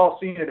 right? We've all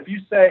seen it. If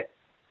you say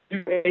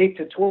do 8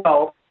 to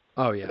 12,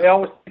 they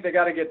always think they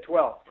got to get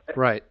 12,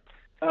 right?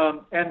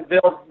 And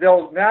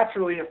they'll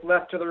naturally, if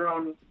left to their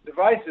own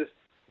devices,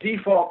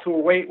 default to a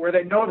weight where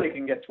they know they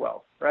can get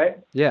 12, right?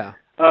 Yeah.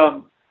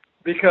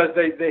 Because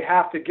they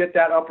have to get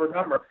that upper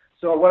number.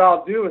 So what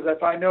I'll do is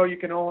if I know you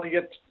can only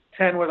get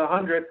 10 with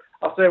 100,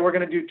 I'll say we're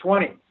going to do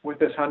 20 with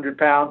this 100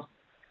 pounds.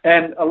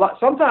 And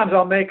sometimes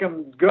I'll make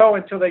them go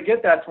until they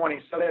get that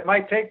 20. So it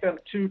might take them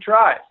 2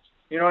 tries.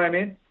 You know what I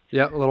mean?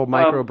 Yeah, a little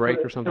micro break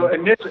or something. So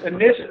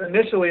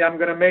initially, I'm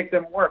going to make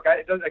them work.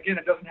 It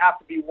doesn't have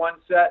to be one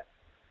set,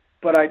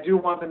 but I do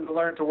want them to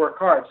learn to work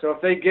hard. So if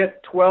they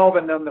get 12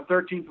 and then the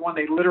 13th one,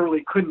 they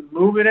literally couldn't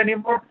move it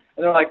anymore,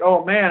 and they're like,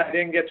 oh, man, I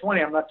didn't get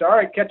 20. I'm like, all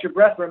right, catch your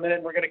breath for a minute,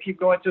 and we're going to keep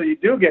going until you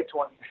do get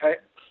 20, right?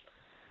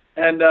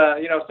 And,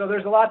 you know, so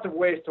there's lots of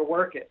ways to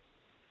work it.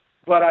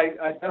 But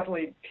I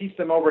definitely teach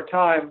them over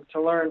time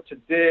to learn to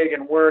dig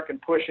and work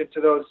and push into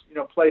those, you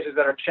know, places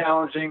that are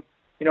challenging.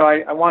 You know,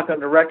 I want them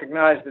to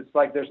recognize it's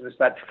like there's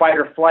that fight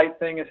or flight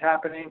thing is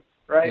happening,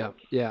 right?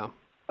 Yeah.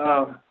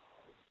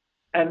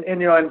 And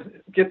you know,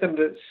 and get them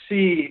to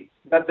see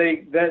that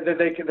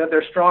that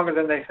they're stronger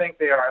than they think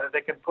they are, that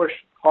they can push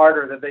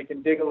harder, that they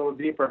can dig a little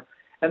deeper.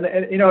 And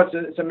you know,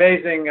 it's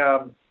amazing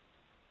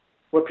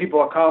what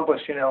people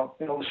accomplish, you know,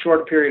 in a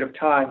short period of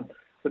time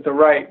with the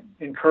right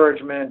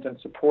encouragement and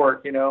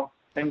support, you know,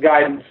 and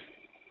guidance.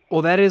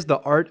 Well, that is the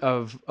art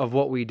of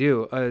what we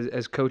do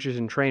as coaches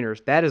and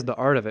trainers. That is the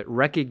art of it,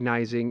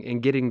 recognizing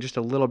and getting just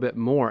a little bit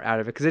more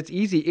out of it. Because it's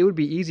easy. It would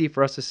be easy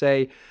for us to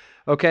say,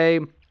 okay,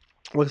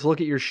 let's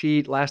look at your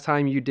sheet. Last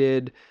time you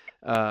did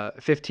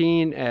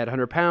 15 at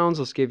 100 pounds.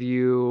 Let's give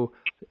you,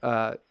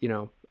 you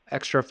know,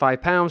 extra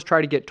 5 pounds.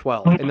 Try to get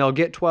 12. And they'll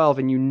get 12,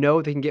 and you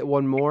know they can get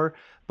one more.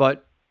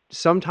 But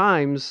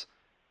sometimes,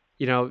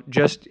 you know,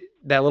 just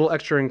that little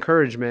extra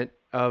encouragement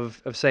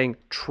of saying,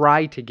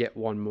 try to get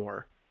one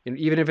more. And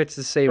even if it's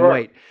the same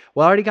weight.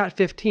 Well, I already got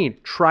 15.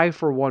 Try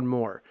for one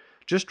more.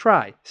 Just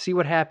try. See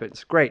what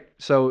happens. Great.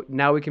 So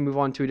now we can move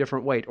on to a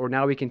different weight, or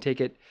now we can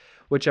take it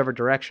whichever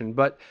direction.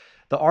 But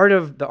the art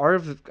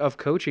of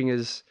coaching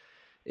is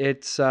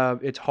it's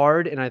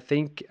hard, and I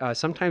think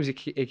sometimes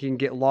it can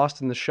get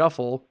lost in the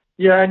shuffle.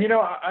 Yeah, and you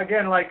know,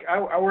 again, like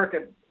I work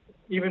at,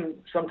 even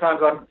sometimes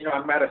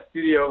I'm at a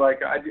studio.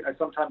 Like I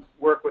sometimes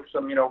work with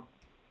some, you know,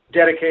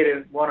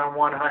 dedicated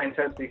one-on-one high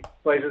intensity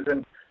places,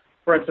 and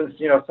for instance,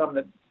 you know, some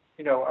that,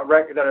 you know,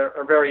 that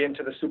are very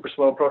into the super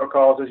slow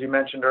protocols, as you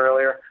mentioned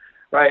earlier,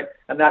 right?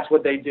 And that's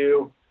what they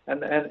do.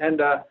 And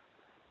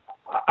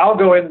I'll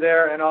go in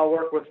there and I'll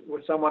work with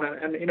someone,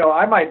 and you know,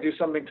 I might do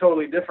something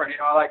totally different. You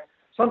know, like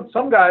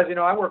some guys, you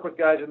know, I work with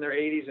guys in their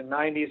 80s and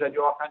 90s. I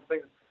do all kinds of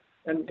things.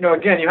 And you know,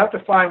 again, you have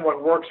to find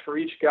what works for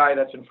each guy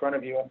that's in front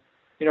of you. And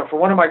you know, for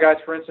one of my guys,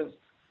 for instance,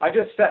 I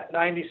just set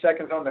 90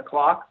 seconds on the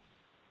clock.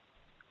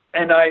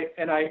 And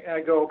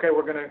I go, okay,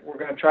 we're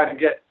gonna try to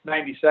get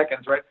 90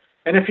 seconds, right?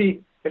 And if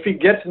he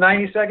gets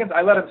 90 seconds,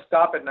 I let him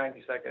stop at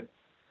 90 seconds.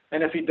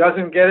 And if he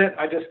doesn't get it,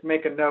 I just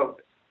make a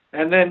note.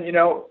 And then, you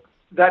know,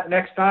 that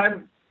next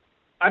time,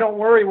 I don't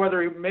worry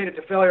whether he made it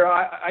to failure.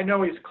 I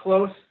know he's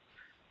close,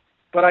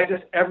 but I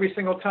just, every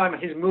single time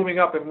he's moving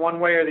up in one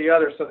way or the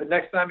other. So the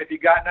next time, if he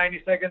got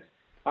 90 seconds,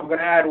 I'm going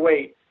to add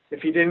weight.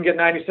 If he didn't get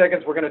 90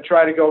 seconds, we're going to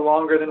try to go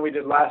longer than we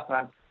did last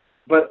time.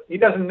 But he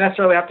doesn't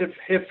necessarily have to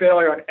hit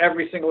failure on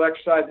every single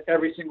exercise,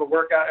 every single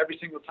workout, every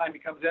single time he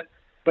comes in.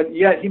 But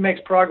yet he makes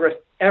progress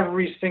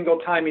every single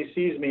time he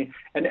sees me,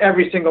 and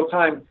every single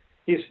time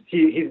he's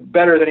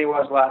better than he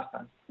was last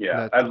time.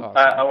 Yeah, awesome.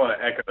 I want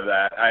to echo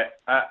that.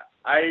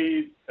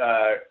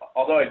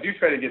 although I do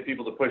try to get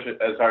people to push it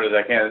as hard as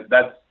I can,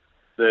 that's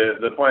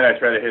the point I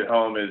try to hit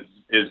home is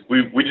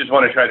we just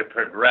want to try to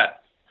progress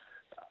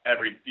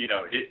every,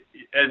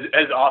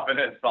 as often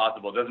as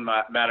possible. It doesn't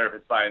matter if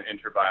it's by an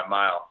inch or by a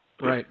mile.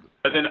 Right.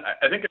 But then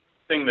I think a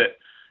thing that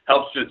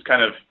helps just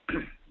kind of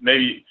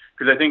maybe,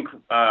 because I think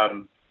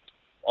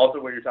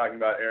also what you're talking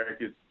about,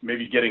 Eric, is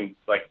maybe getting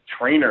like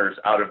trainers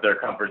out of their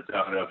comfort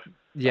zone of,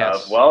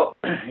 Yes.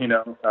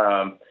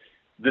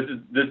 This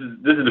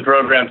is the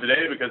program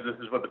today because this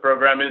is what the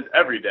program is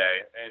every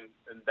day,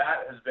 and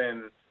that has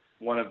been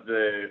one of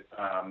the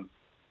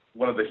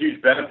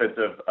huge benefits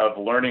of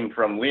learning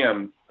from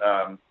Liam,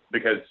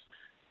 because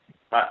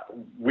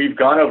we've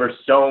gone over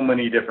so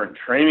many different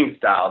training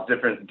styles,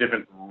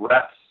 different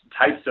reps,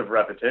 types of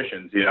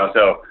repetitions,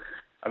 So,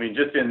 I mean,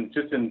 just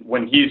in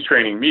when he's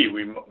training me,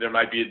 there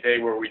might be a day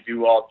where we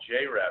do all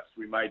J reps.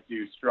 We might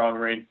do strong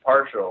range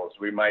partials.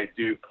 We might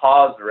do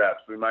pause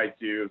reps. We might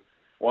do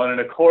 1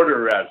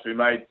 1/4 reps. We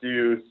might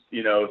do,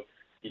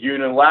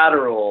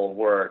 unilateral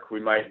work.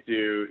 We might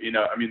do, we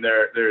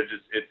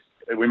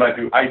might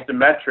do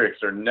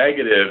isometrics or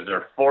negatives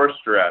or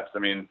forced reps. I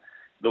mean,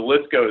 the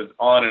list goes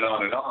on and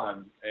on and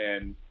on.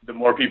 And the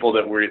more people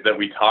that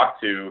we talk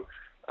to,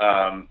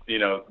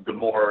 the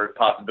more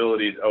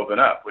possibilities open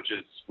up, which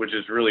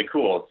is really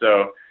cool.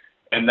 So,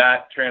 and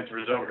that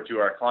transfers over to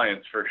our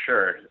clients for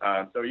sure.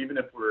 So even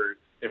if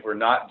we're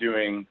not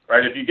doing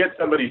right, if you get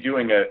somebody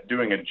doing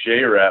a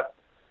J rep,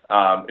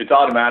 it's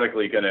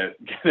automatically going to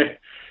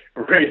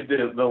raise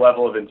the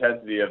level of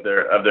intensity of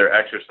their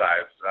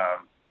exercise,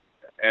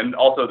 and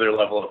also their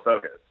level of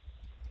focus.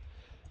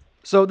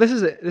 So this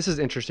is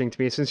interesting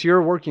to me, since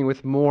you're working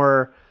with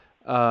more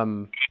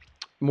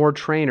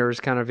trainers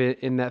kind of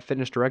in that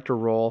fitness director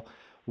role.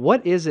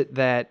 What is it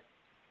that,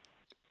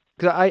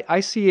 because I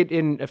see it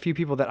in a few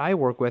people that I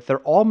work with, they're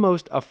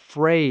almost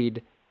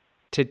afraid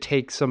to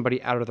take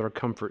somebody out of their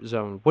comfort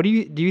zone. What do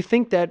you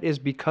think that is?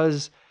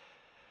 Because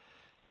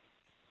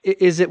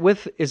is it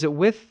with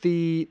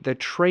the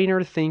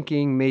trainer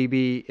thinking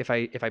maybe if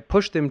I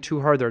push them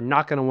too hard, they're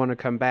not going to want to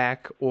come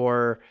back,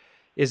 or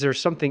is there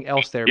something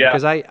else there? Yeah.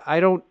 Because I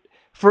don't,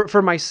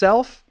 for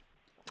myself,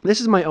 this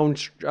is my own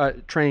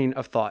train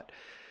of thought.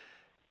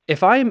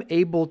 If I am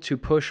able to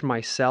push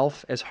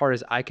myself as hard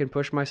as I can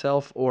push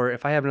myself, or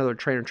if I have another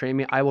trainer train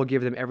me, I will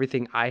give them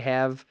everything I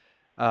have.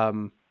 I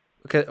want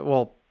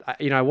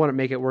to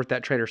make it worth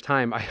that trainer's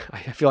time. I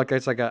feel like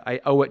it's like I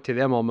owe it to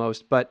them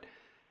almost. But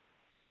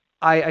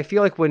I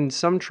feel like when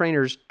some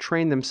trainers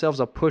train themselves,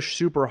 they'll push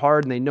super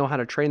hard and they know how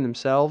to train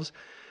themselves.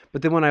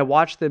 But then when I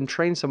watch them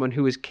train someone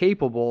who is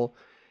capable,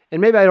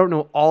 and maybe I don't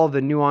know all of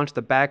the nuance,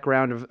 the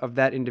background of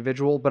that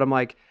individual, but I'm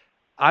like,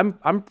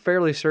 I'm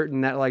fairly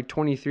certain that like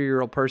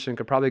 23-year-old person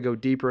could probably go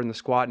deeper in the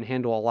squat and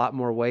handle a lot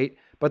more weight,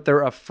 but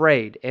they're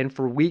afraid. And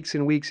for weeks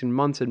and weeks and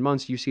months,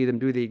 you see them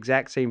do the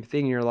exact same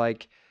thing. And you're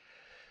like,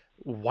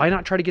 why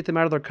not try to get them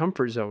out of their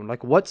comfort zone?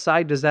 Like, what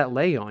side does that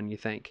lay on, you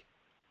think?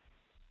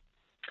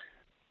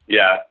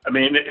 Yeah, I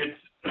mean,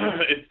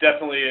 it's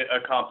definitely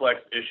a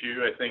complex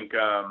issue. I think,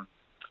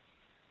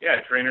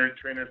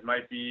 trainers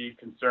might be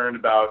concerned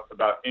about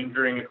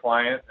injuring a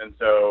client, and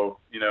so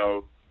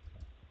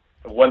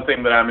one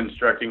thing that I'm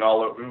instructing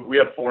we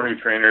have 4 new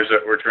trainers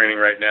that we're training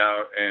right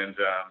now, and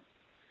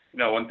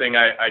one thing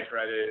I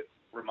try to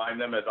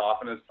remind them as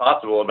often as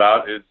possible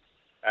about is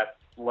at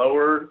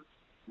slower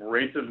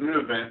rates of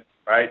movement,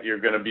 right? You're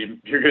going to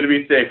be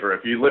safer.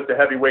 If you lift a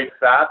heavy weight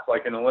fast,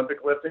 like in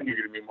Olympic lifting, you're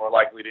going to be more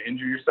likely to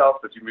injure yourself.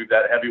 If you move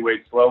that heavy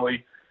weight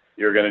slowly,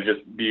 you're going to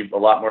just be a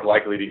lot more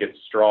likely to get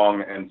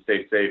strong and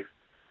stay safe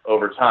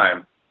over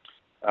time.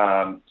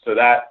 So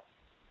that,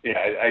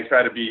 I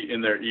try to be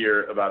in their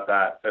ear about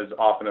that as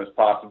often as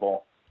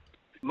possible.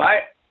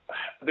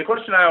 The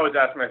question I always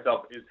ask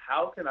myself is,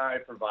 how can I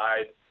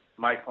provide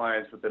my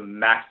clients with the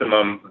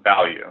maximum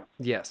value?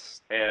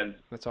 Yes. And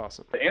that's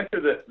awesome. The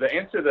answer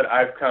that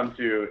I've come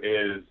to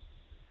is,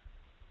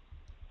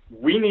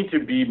 we need to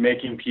be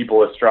making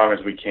people as strong as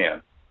we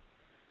can.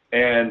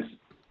 And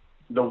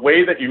the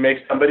way that you make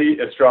somebody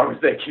as strong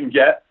as they can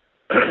get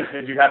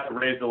is you have to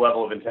raise the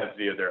level of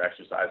intensity of their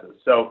exercises.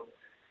 So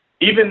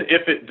even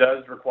if it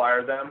does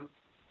require them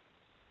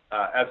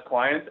as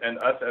clients and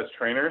us as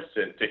trainers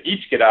to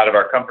each get out of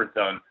our comfort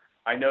zone,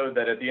 I know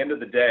that at the end of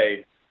the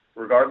day,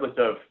 regardless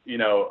of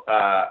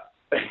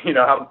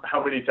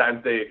how many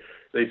times they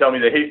tell me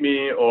they hate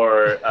me,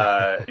 or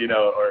how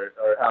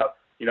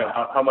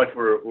much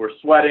we're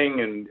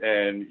sweating and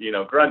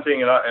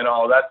grunting and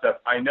all of that stuff,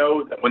 I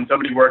know that when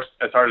somebody works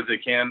as hard as they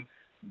can,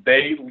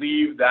 they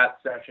leave that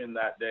session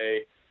that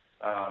day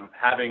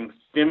having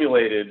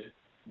stimulated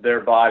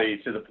their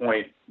body to the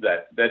point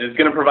that is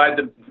going to provide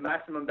the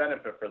maximum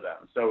benefit for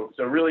them. So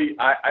really,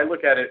 I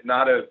look at it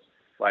not as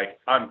like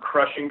I'm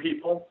crushing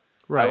people.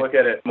 Right. I look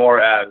at it more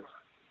as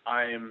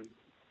I'm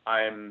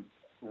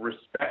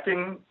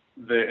respecting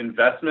the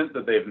investment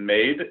that they've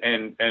made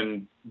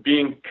and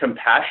being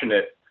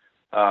compassionate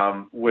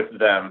with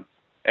them,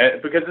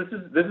 because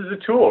this is a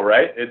tool,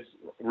 right? It's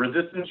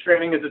resistance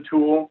training is a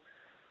tool.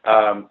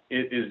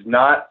 It is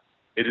not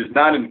It is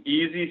not an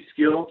easy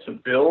skill to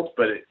build,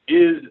 but it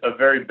is a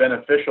very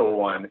beneficial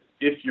one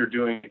if you're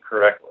doing it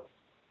correctly.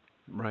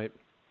 Right.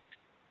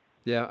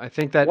 Yeah, I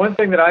think that. One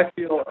thing that I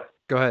feel,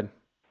 Go ahead.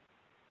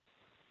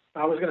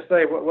 I was going to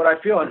say, what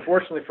I feel,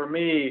 unfortunately for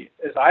me,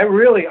 is I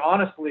really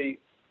honestly,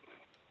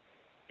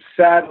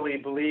 sadly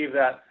believe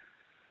that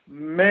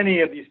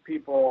many of these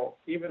people,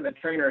 even the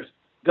trainers,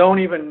 don't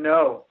even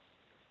know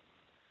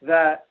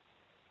that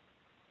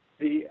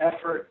the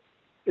effort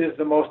is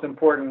the most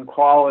important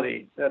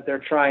quality that they're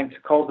trying to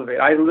cultivate.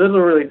 I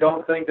literally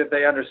don't think that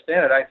they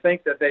understand it. I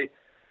think that they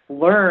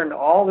learn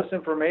all this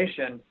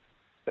information,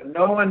 but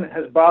no one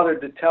has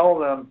bothered to tell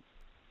them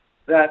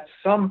that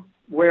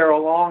somewhere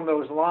along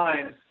those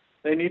lines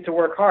they need to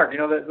work hard. You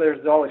know,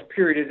 there's always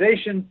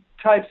periodization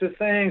types of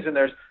things, and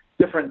there's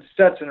different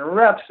sets and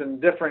reps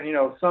and different, you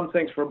know, some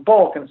things for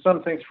bulk and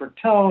some things for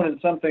tone and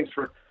some things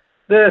for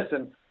this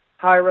and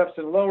high reps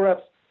and low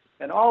reps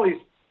and all these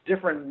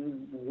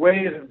different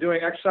ways of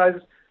doing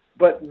exercises.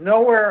 But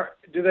nowhere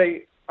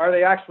are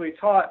they actually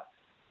taught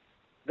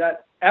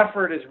that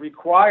effort is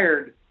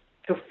required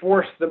to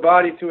force the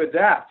body to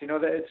adapt. You know,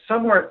 that it's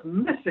somewhere it's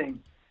missing,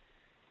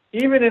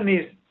 even in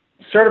these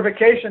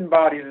certification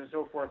bodies and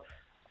so forth.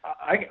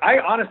 I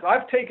honestly,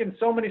 I've taken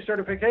so many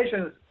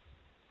certifications,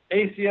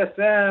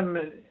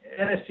 ACSM,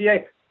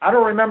 NSCA. I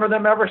don't remember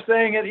them ever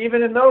saying it,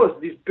 even in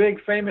these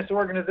big famous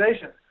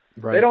organizations.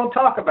 Right. They don't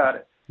talk about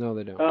it. No,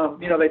 they don't.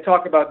 You know, they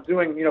talk about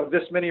doing, you know,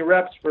 this many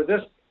reps for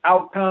this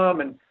outcome.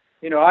 And,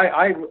 you know,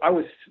 I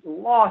was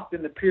lost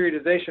in the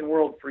periodization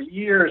world for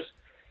years,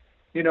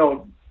 you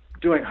know,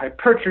 doing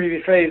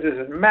hypertrophy phases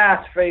and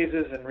mass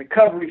phases and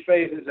recovery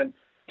phases and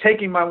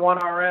taking my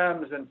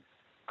 1RMs and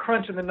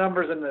crunching the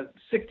numbers in the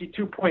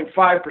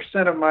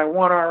 62.5% of my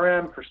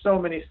 1RM for so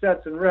many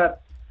sets and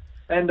reps.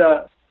 And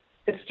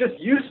it's just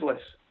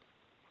useless.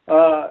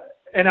 And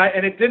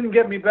it didn't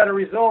get me better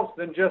results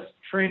than just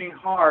training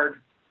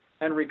hard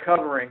and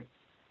recovering.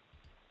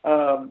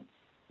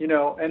 You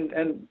know,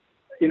 and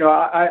you know,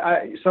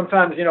 I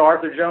sometimes, you know,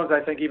 Arthur Jones, I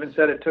think, even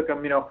said it took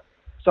him, you know,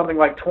 something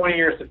like 20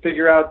 years to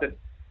figure out that,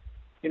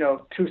 you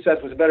know, 2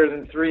 sets was better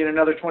than 3, and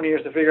another 20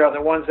 years to figure out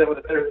that 1 set was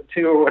better than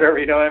 2 or whatever,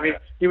 you know. I mean,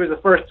 he was the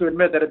first to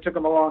admit that it took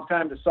him a long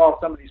time to solve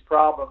some of these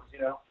problems, you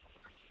know.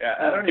 Yeah,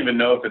 I don't even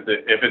know if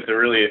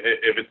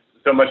it's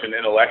so much an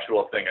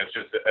intellectual thing. It's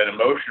just an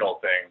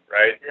emotional thing,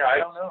 right? Yeah, I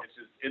don't know.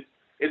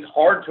 It's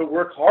hard to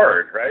work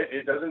hard, right?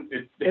 It doesn't.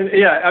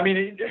 Yeah, I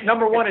mean,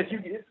 number one is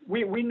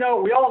we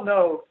all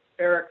know,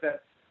 Eric,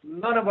 that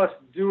none of us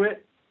do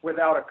it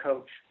without a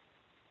coach,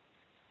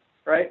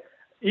 right?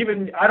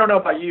 Even, I don't know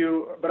about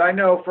you, but I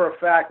know for a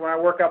fact when I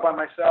work out by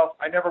myself,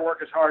 I never work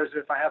as hard as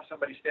if I have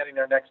somebody standing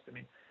there next to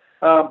me.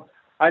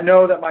 I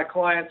know that my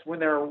clients, when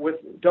they're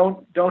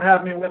don't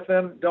have me with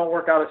them, don't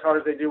work out as hard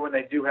as they do when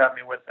they do have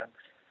me with them.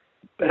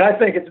 And I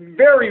think it's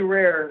very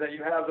rare that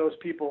you have those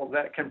people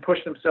that can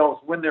push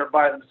themselves when they're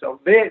by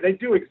themselves. They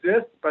do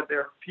exist, but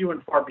they're few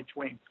and far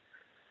between.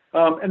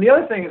 And the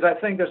other thing is, I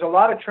think there's a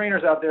lot of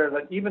trainers out there,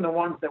 that even the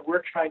ones that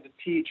we're trying to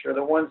teach or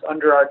the ones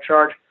under our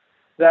charge,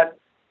 that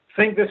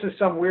think this is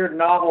some weird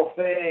novel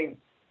thing,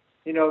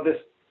 you know, this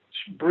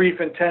brief,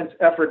 intense,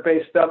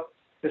 effort-based stuff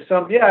is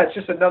it's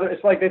just another,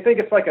 it's like, they think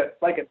it's like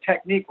a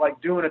technique,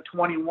 like doing a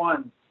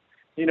 21,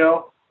 you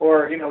know,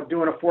 or, you know,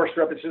 doing a force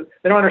rep. It's just,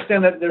 they don't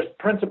understand that there's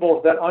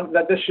principles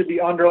that this should be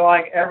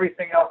underlying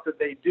everything else that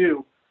they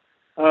do.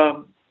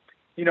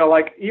 You know,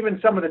 like even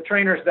some of the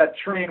trainers that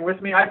train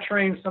with me, I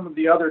train some of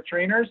the other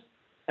trainers,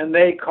 and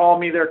they call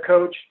me their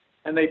coach,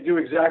 and they do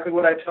exactly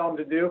what I tell them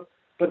to do,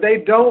 but they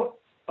don't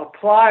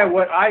apply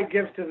what I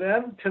give to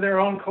them to their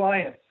own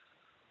clients.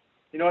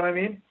 You know what I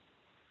mean?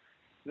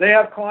 They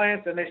have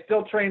clients, and they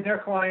still train their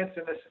clients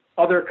in this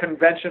other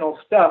conventional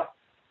stuff,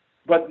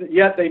 but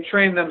yet they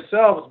train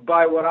themselves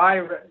by what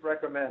I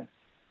recommend.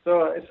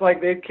 So it's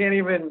like they can't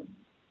even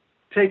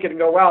take it and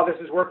go, wow, this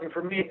is working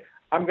for me.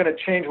 I'm going to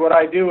change what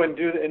I do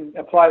and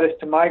apply this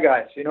to my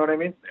guys. You know what I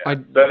mean? Yeah.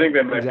 So I think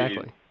they might be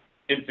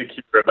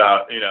insecure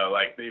about, you know,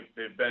 like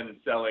they've been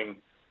selling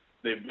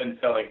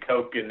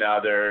Coke, and now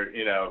they're,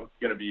 you know,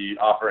 going to be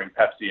offering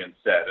Pepsi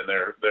instead, and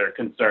they're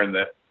concerned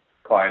that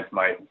clients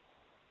might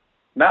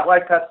not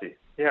like Pepsi.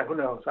 Yeah, who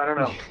knows? I don't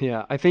know.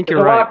 Yeah, I think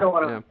you're right.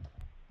 Yeah.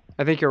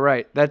 I think you're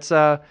right. That's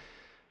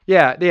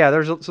yeah.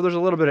 There's a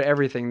little bit of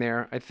everything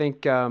there. I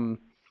think,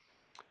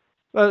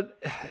 but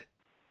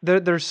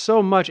there's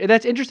so much, and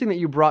that's interesting that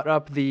you brought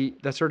up the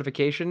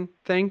certification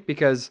thing,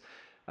 because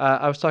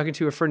I was talking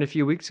to a friend a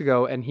few weeks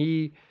ago, and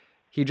he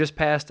just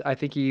passed. I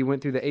think he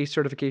went through the ACE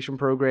certification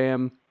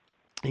program,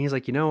 and he's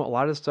like, you know, a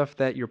lot of the stuff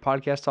that your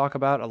podcast talk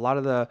about, a lot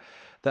of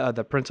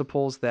the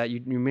principles that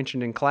you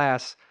mentioned in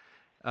class,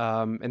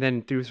 and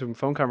then through some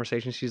phone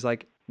conversations, she's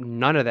like,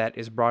 none of that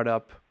is brought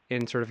up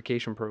in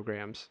certification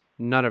programs.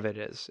 None of it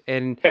is.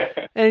 And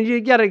you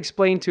got to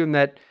explain to him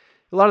that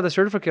a lot of the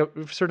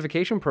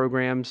certification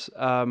programs,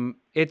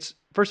 it's,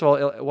 first of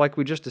all, like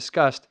we just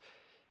discussed,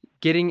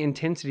 getting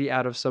intensity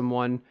out of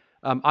someone.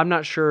 I'm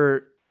not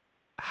sure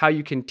how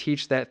you can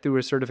teach that through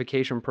a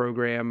certification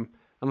program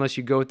unless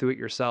you go through it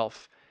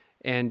yourself.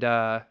 And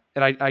I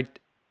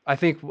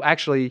think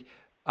actually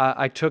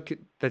I took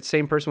that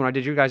same person when I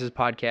did you guys'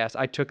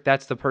 podcast.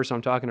 That's the person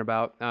I'm talking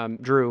about.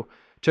 Drew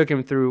took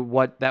him through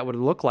what that would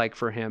look like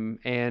for him,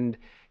 and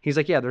he's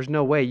like, yeah, there's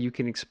no way you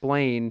can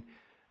explain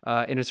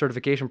in a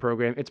certification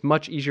program. It's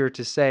much easier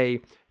to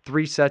say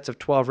 3 sets of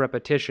 12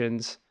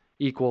 repetitions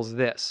equals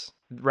this,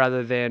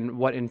 rather than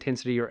what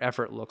intensity or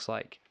effort looks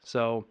like.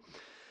 So,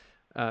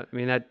 I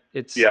mean that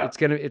it's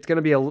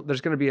gonna be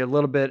there's gonna be a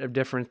little bit of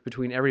difference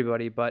between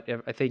everybody, but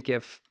I think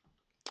if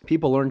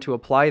people learn to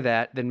apply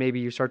that, then maybe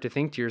you start to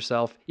think to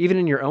yourself, even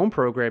in your own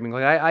programming.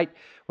 Like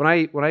when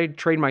I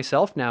train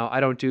myself now, I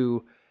don't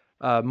do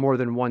more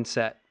than 1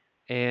 set,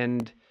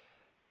 and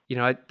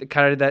I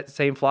kind of that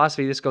same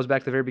philosophy. This goes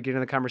back to the very beginning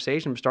of the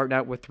conversation. I'm starting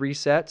out with 3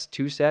 sets,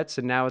 2 sets,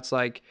 and now it's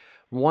like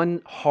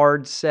 1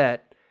 hard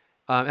set.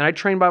 And I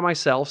train by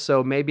myself,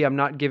 so maybe I'm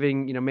not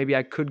giving, maybe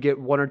I could get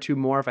 1 or 2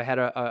 more if I had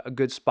a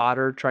good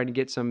spotter trying to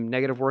get some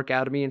negative work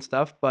out of me and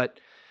stuff. But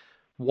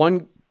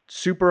 1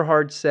 super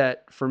hard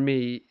set for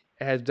me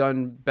has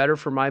done better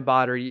for my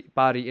body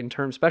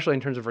especially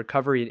in terms of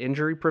recovery and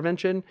injury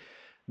prevention,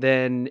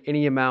 than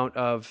any amount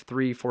of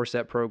 3-4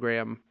 set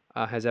program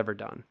has ever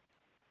done.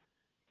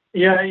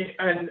 Yeah,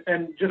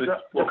 and just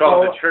we'll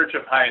call it the Church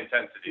of High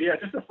Intensity. Yeah,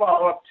 just to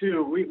follow up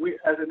too, we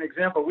as an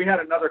example, we had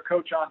another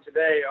coach on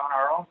today on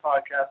our own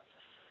podcast,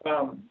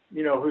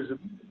 who's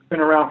been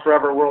around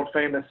forever, world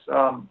famous,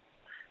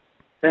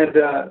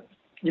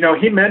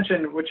 he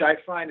mentioned, which I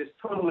find is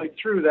totally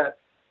true, that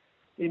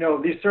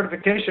these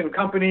certification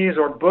companies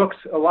or books,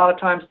 a lot of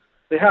times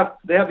they have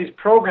these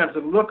programs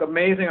that look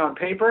amazing on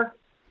paper,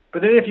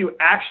 but then if you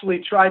actually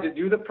try to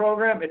do the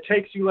program, it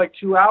takes you like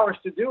 2 hours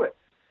to do it.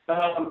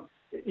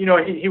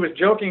 He was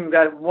joking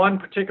that one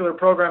particular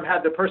program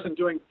had the person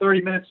doing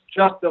 30 minutes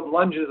just of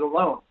lunges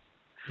alone.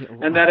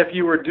 And that if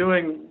you were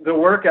doing the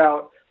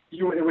workout,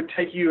 it would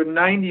take you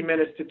 90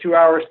 minutes to 2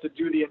 hours to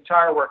do the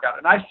entire workout.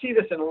 And I see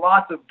this in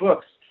lots of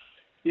books.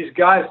 These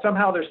guys,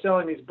 somehow they're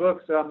selling these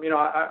books.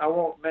 I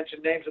won't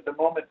mention names at the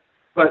moment,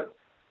 but,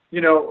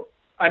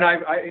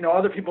 and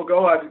other people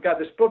go, I've got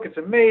this book. It's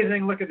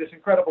amazing. Look at this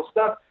incredible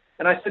stuff.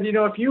 And I said,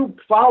 if you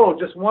follow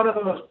just one of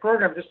those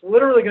programs, it's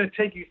literally going to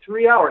take you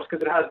 3 hours,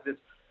 because it has this,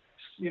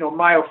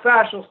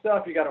 myofascial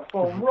stuff. You got to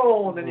foam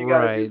roll, and then you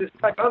got to do this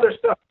type of other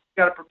stuff.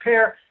 You got to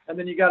prepare, and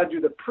then you got to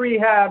do the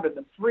prehab and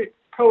the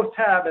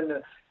post-hab and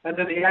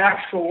then the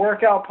actual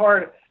workout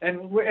part.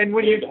 And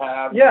when you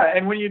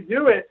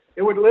do it,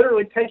 it would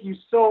literally take you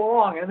so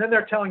long. And then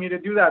they're telling you to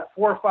do that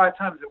 4 or 5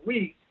 times a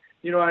week.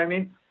 You know what I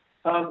mean?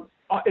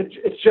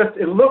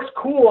 It looks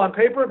cool on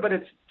paper, but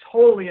it's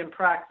totally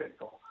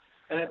impractical.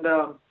 And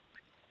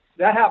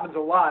that happens a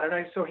lot.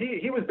 And so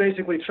he was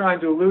basically trying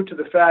to allude to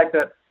the fact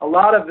that a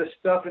lot of the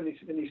stuff in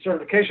these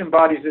certification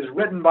bodies is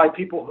written by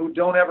people who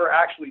don't ever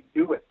actually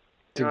do it.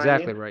 That's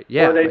exactly right.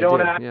 Yeah. Or they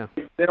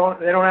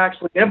don't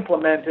actually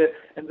implement it,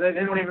 and they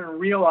don't even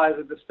realize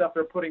that the stuff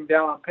they're putting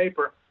down on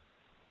paper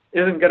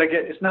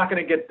it's not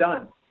going to get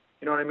done.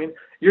 You know what I mean?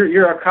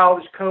 You're a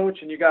college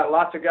coach, and you got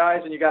lots of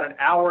guys, and you got an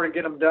hour to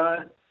get them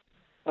done.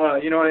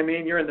 You know what I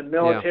mean? You're in the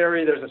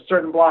military. Yeah. There's a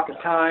certain block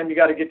of time. You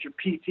got to get your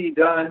PT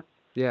done.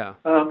 Yeah.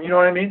 You know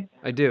what I mean?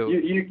 I do.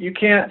 You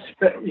can't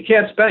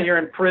spend. You're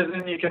in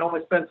prison. You can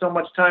only spend so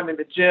much time in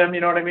the gym.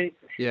 You know what I mean?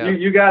 Yeah.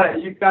 You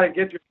gotta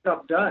get your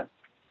stuff done.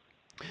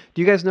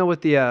 Do you guys know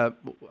what the I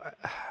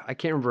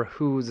can't remember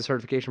who the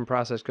certification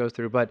process goes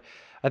through, but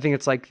I think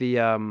it's like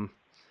the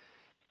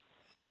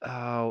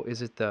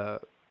is it the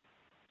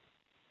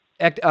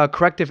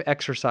corrective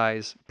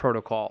exercise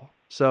protocol?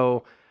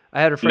 So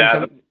I had a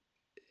friend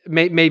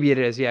maybe it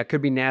is. Yeah, it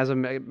could be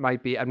NASM. It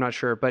might be. I'm not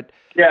sure, but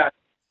yeah.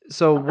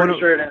 So I'm pretty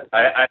sure it is.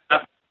 I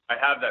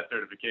have that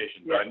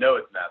certification, so I know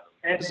it's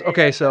NASM.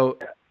 Okay, so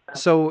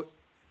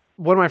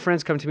one of my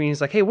friends come to me and he's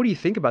like, "Hey, what do you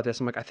think about this?"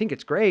 I'm like, "I think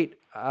it's great.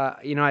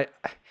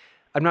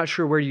 I'm not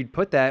sure where you'd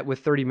put that with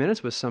 30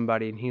 minutes with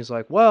somebody." And he's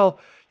like, "Well,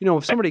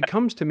 if somebody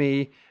comes to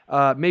me,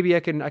 maybe I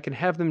can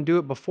have them do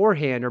it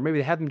beforehand, or maybe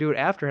they have them do it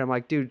afterhand." I'm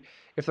like, "Dude,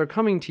 if they're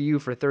coming to you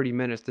for 30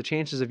 minutes, the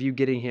chances of you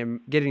getting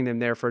them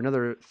there for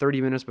another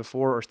 30 minutes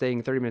before or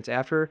staying 30 minutes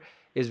after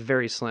is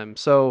very slim."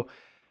 So,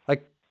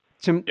 like,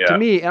 to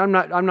me, and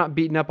I'm not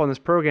beating up on this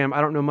program.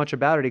 I don't know much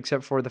about it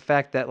except for the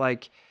fact that,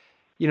 like,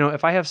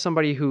 if I have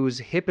somebody whose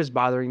hip is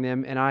bothering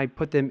them and I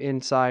put them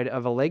inside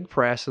of a leg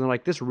press and they're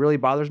like, "This really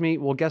bothers me,"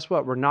 well, guess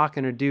what? We're not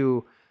going to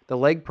do the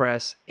leg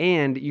press,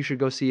 and you should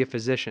go see a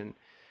physician.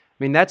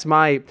 I mean, that's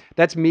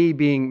me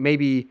being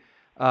maybe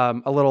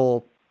a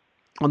little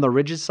on the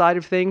rigid side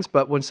of things,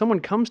 but when someone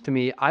comes to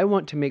me, I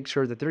want to make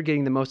sure that they're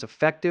getting the most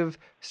effective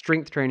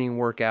strength training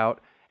workout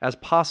as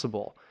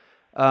possible.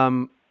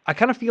 I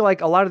kind of feel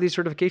like a lot of these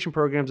certification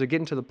programs are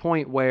getting to the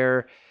point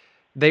where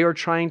they are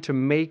trying to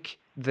make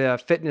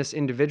the fitness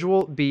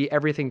individual be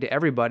everything to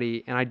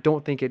everybody, and I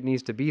don't think it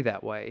needs to be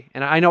that way.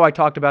 And I know I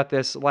talked about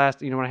this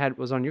last, when I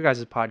was on your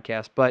guys'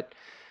 podcast, but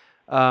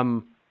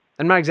I'm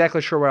not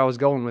exactly sure where I was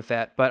going with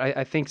that. But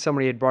I think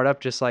somebody had brought up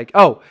just like,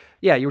 oh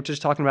yeah, you were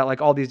just talking about like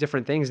all these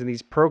different things and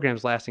these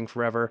programs lasting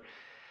forever.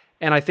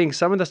 And I think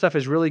some of the stuff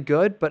is really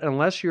good, but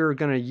unless you're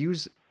going to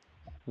use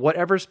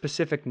whatever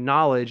specific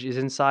knowledge is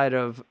inside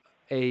of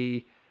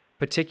a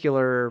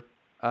particular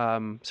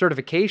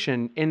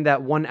certification in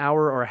that 1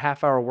 hour or a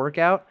half hour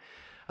workout,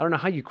 I don't know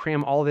how you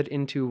cram all of it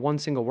into one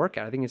single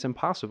workout. I think it's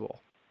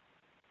impossible.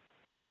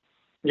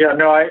 Yeah,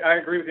 no, I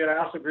agree with you. And I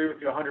also agree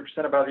with you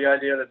 100% about the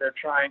idea that they're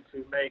trying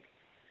to make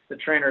the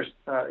trainers,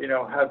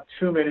 have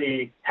too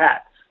many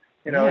hats.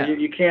 Yeah.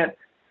 You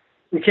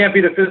can't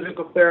be the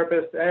physical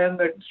therapist and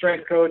the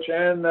strength coach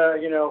and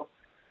the,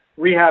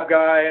 rehab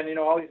guy and,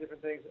 all these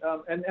different things.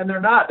 And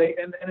they're not.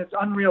 And it's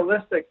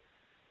unrealistic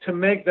to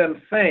make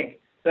them think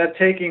that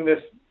taking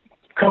this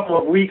couple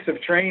of weeks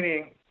of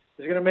training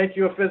is going to make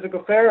you a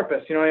physical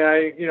therapist.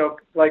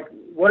 Like,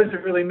 what does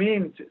it really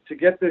mean to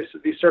get these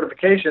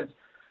certifications?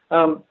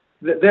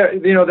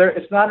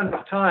 It's not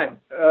enough time,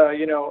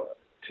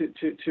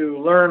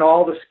 to learn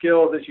all the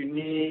skills that you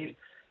need.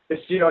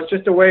 It's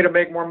just a way to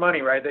make more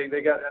money, right?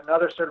 They got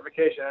another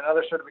certification,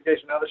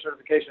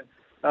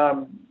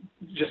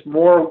 just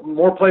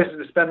more places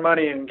to spend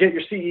money and get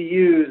your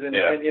CEUs and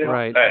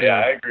Right.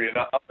 I agree. And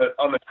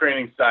on the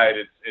training side,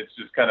 it's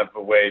just kind of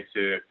a way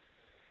to,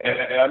 and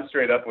I'm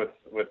straight up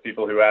with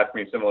people who ask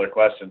me similar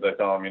questions. I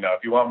tell them,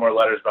 if you want more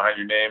letters behind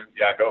your name,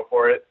 yeah, go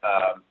for it.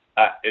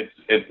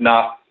 It's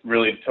not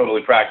really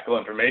totally practical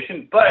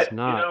information, but it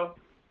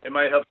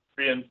might help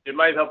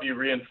you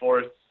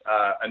reinforce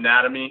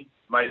anatomy,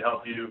 might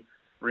help you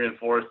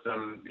reinforce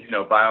some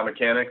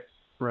biomechanics,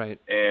 right,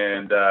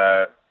 and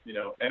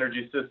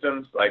energy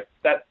systems. Like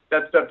that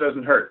stuff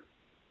doesn't hurt.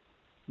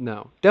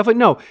 No, definitely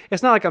no.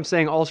 It's not like I'm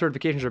saying all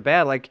certifications are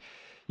bad. Like,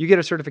 you get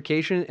a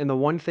certification, and the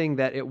one thing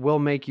that it will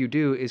make you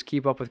do is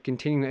keep up with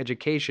continuing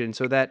education,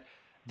 so that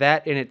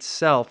in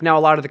itself. Now, a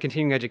lot of the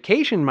continuing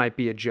education might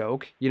be a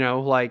joke,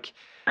 like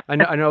I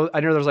know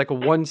there's like a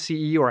 1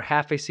 CEU or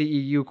half a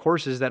CEU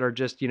courses that are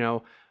just,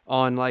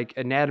 on like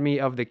anatomy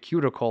of the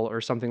cuticle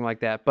or something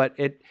like that. But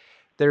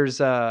there's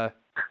a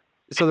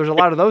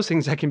lot of those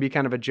things that can be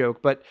kind of a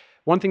joke. But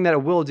one thing that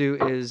it will do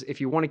is,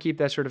 if you want to keep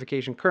that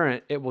certification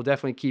current, it will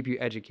definitely keep you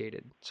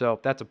educated. So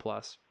that's a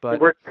plus.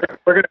 But we're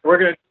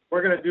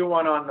gonna do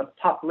one on the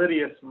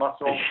popliteus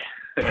muscle.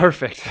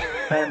 Perfect.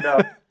 And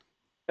then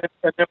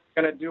we're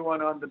gonna do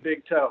one on the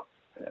big toe.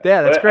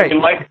 Yeah, that's great. I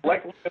mean, like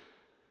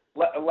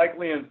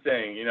Liam's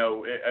saying,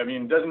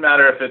 it doesn't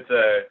matter if it's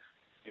a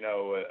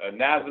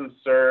NASM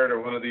cert or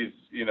one of these,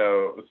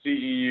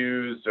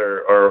 CEUs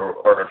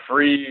or a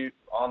free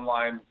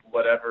online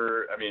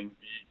whatever. I mean,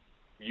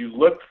 you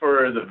look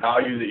for the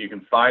value that you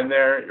can find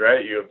there,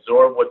 right? You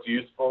absorb what's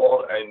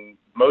useful, and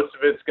most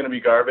of it's going to be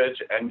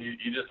garbage, and you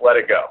just let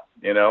it go,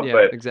 Yeah,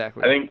 But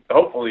exactly. I think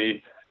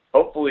hopefully,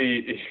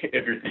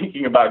 if you're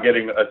thinking about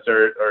getting a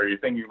cert or you're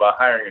thinking about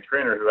hiring a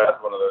trainer who has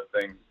one of those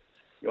things,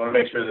 you want to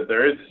make sure that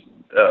there is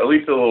at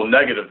least a little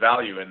negative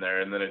value in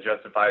there, and then it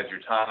justifies your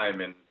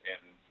time and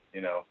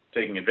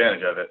taking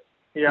advantage of it.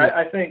 Yeah,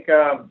 I think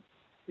I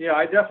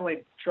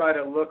definitely try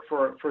to look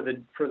for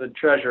the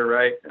treasure,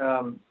 right?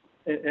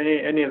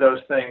 Any of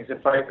those things.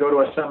 If I go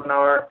to a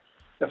seminar,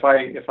 if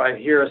I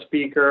hear a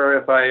speaker,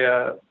 if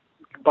I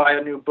buy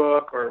a new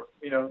book or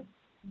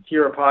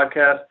hear a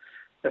podcast,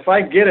 if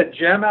I get a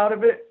gem out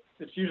of it,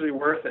 it's usually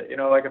worth it.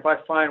 Like if I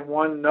find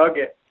one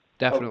nugget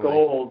Definitely. of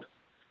gold,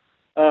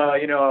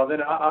 then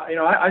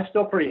I'm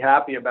still pretty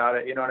happy about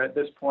it. And at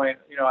this point,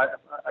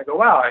 I go,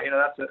 wow, I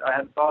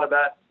hadn't thought of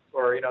that,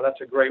 or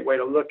that's a great way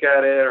to look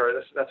at it,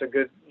 or that's a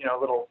good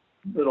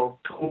little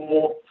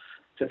tool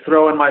to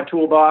throw in my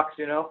toolbox.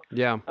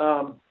 Yeah.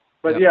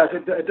 But yes,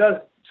 it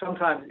does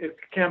sometimes. It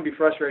can be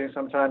frustrating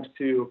sometimes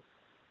to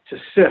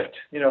sift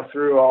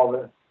through all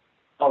the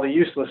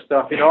useless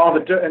stuff, all the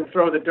dirt, and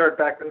throw the dirt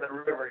back in the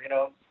river.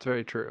 It's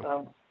very true.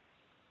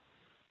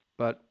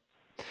 But,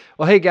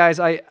 well, hey guys,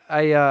 I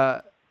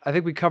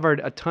think we covered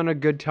a ton of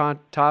good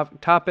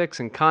topics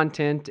and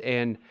content,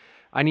 and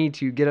I need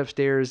to get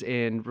upstairs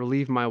and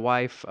relieve my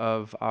wife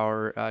of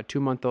our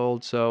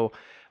 2-month-old. So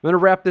I'm going to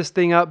wrap this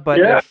thing up.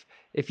 But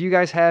if you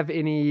guys have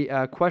any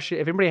if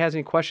anybody has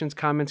any questions,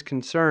 comments,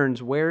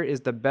 concerns, where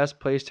is the best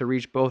place to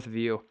reach both of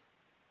you?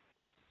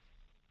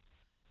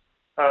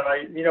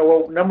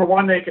 Well, number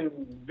one, they can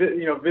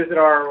visit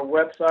our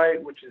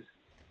website, which is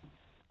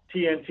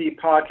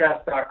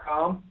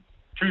tntpodcast.com.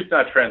 Truth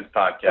Not Trends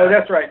podcast. Oh,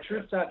 that's right.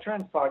 Truth Not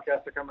Trends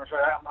podcast.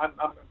 I'm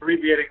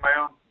abbreviating my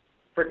own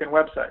freaking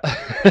website.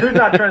 Truth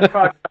Not Trends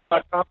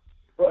podcast.com.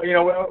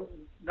 Well,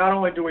 not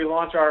only do we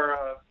launch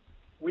our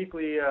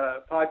weekly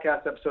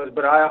podcast episodes,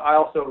 but I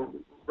also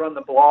run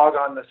the blog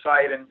on the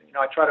site, and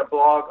I try to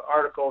blog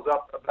articles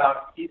up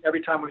about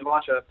every time we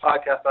launch a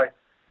podcast. I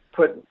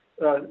put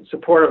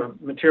supportive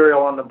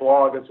material on the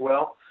blog as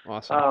well.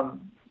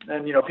 Awesome.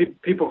 And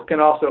people can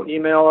also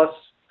email us.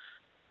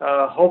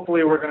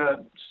 Hopefully, we're going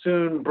to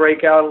soon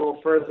break out a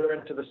little further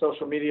into the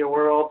social media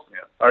world. Yeah.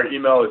 Our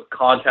email is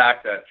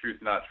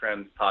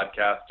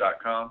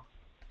contact@truthnottrendspodcast.com.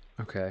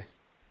 Okay.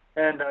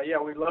 And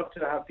we'd love to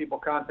have people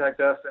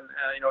contact us, and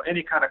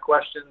any kind of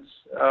questions.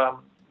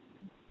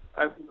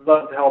 I'd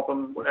love to help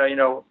them.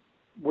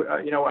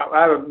 I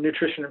have a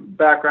nutrition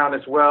background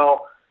as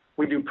well.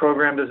 We do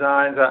program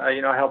designs. I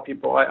help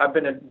people. I've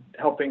been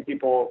helping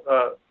people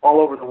all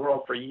over the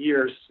world for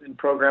years in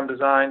program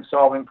design,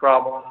 solving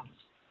problems,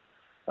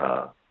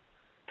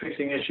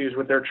 fixing issues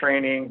with their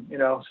training.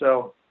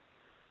 So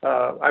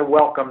I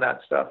welcome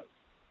that stuff.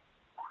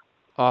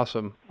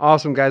 Awesome,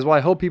 guys. Well,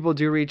 I hope people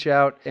do reach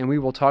out, and we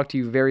will talk to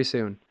you very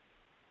soon.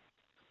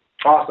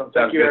 Awesome.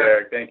 Sounds good,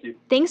 Eric. Thank you.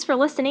 Thanks for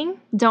listening.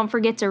 Don't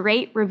forget to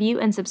rate, review,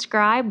 and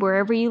subscribe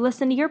wherever you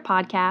listen to your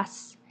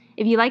podcasts.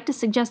 If you'd like to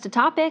suggest a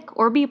topic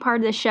or be a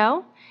part of the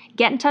show,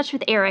 get in touch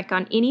with Eric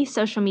on any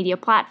social media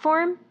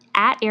platform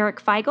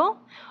 @Eric Feigl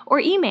or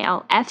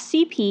email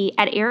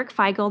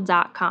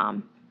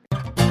fcp@ericfeigl.com.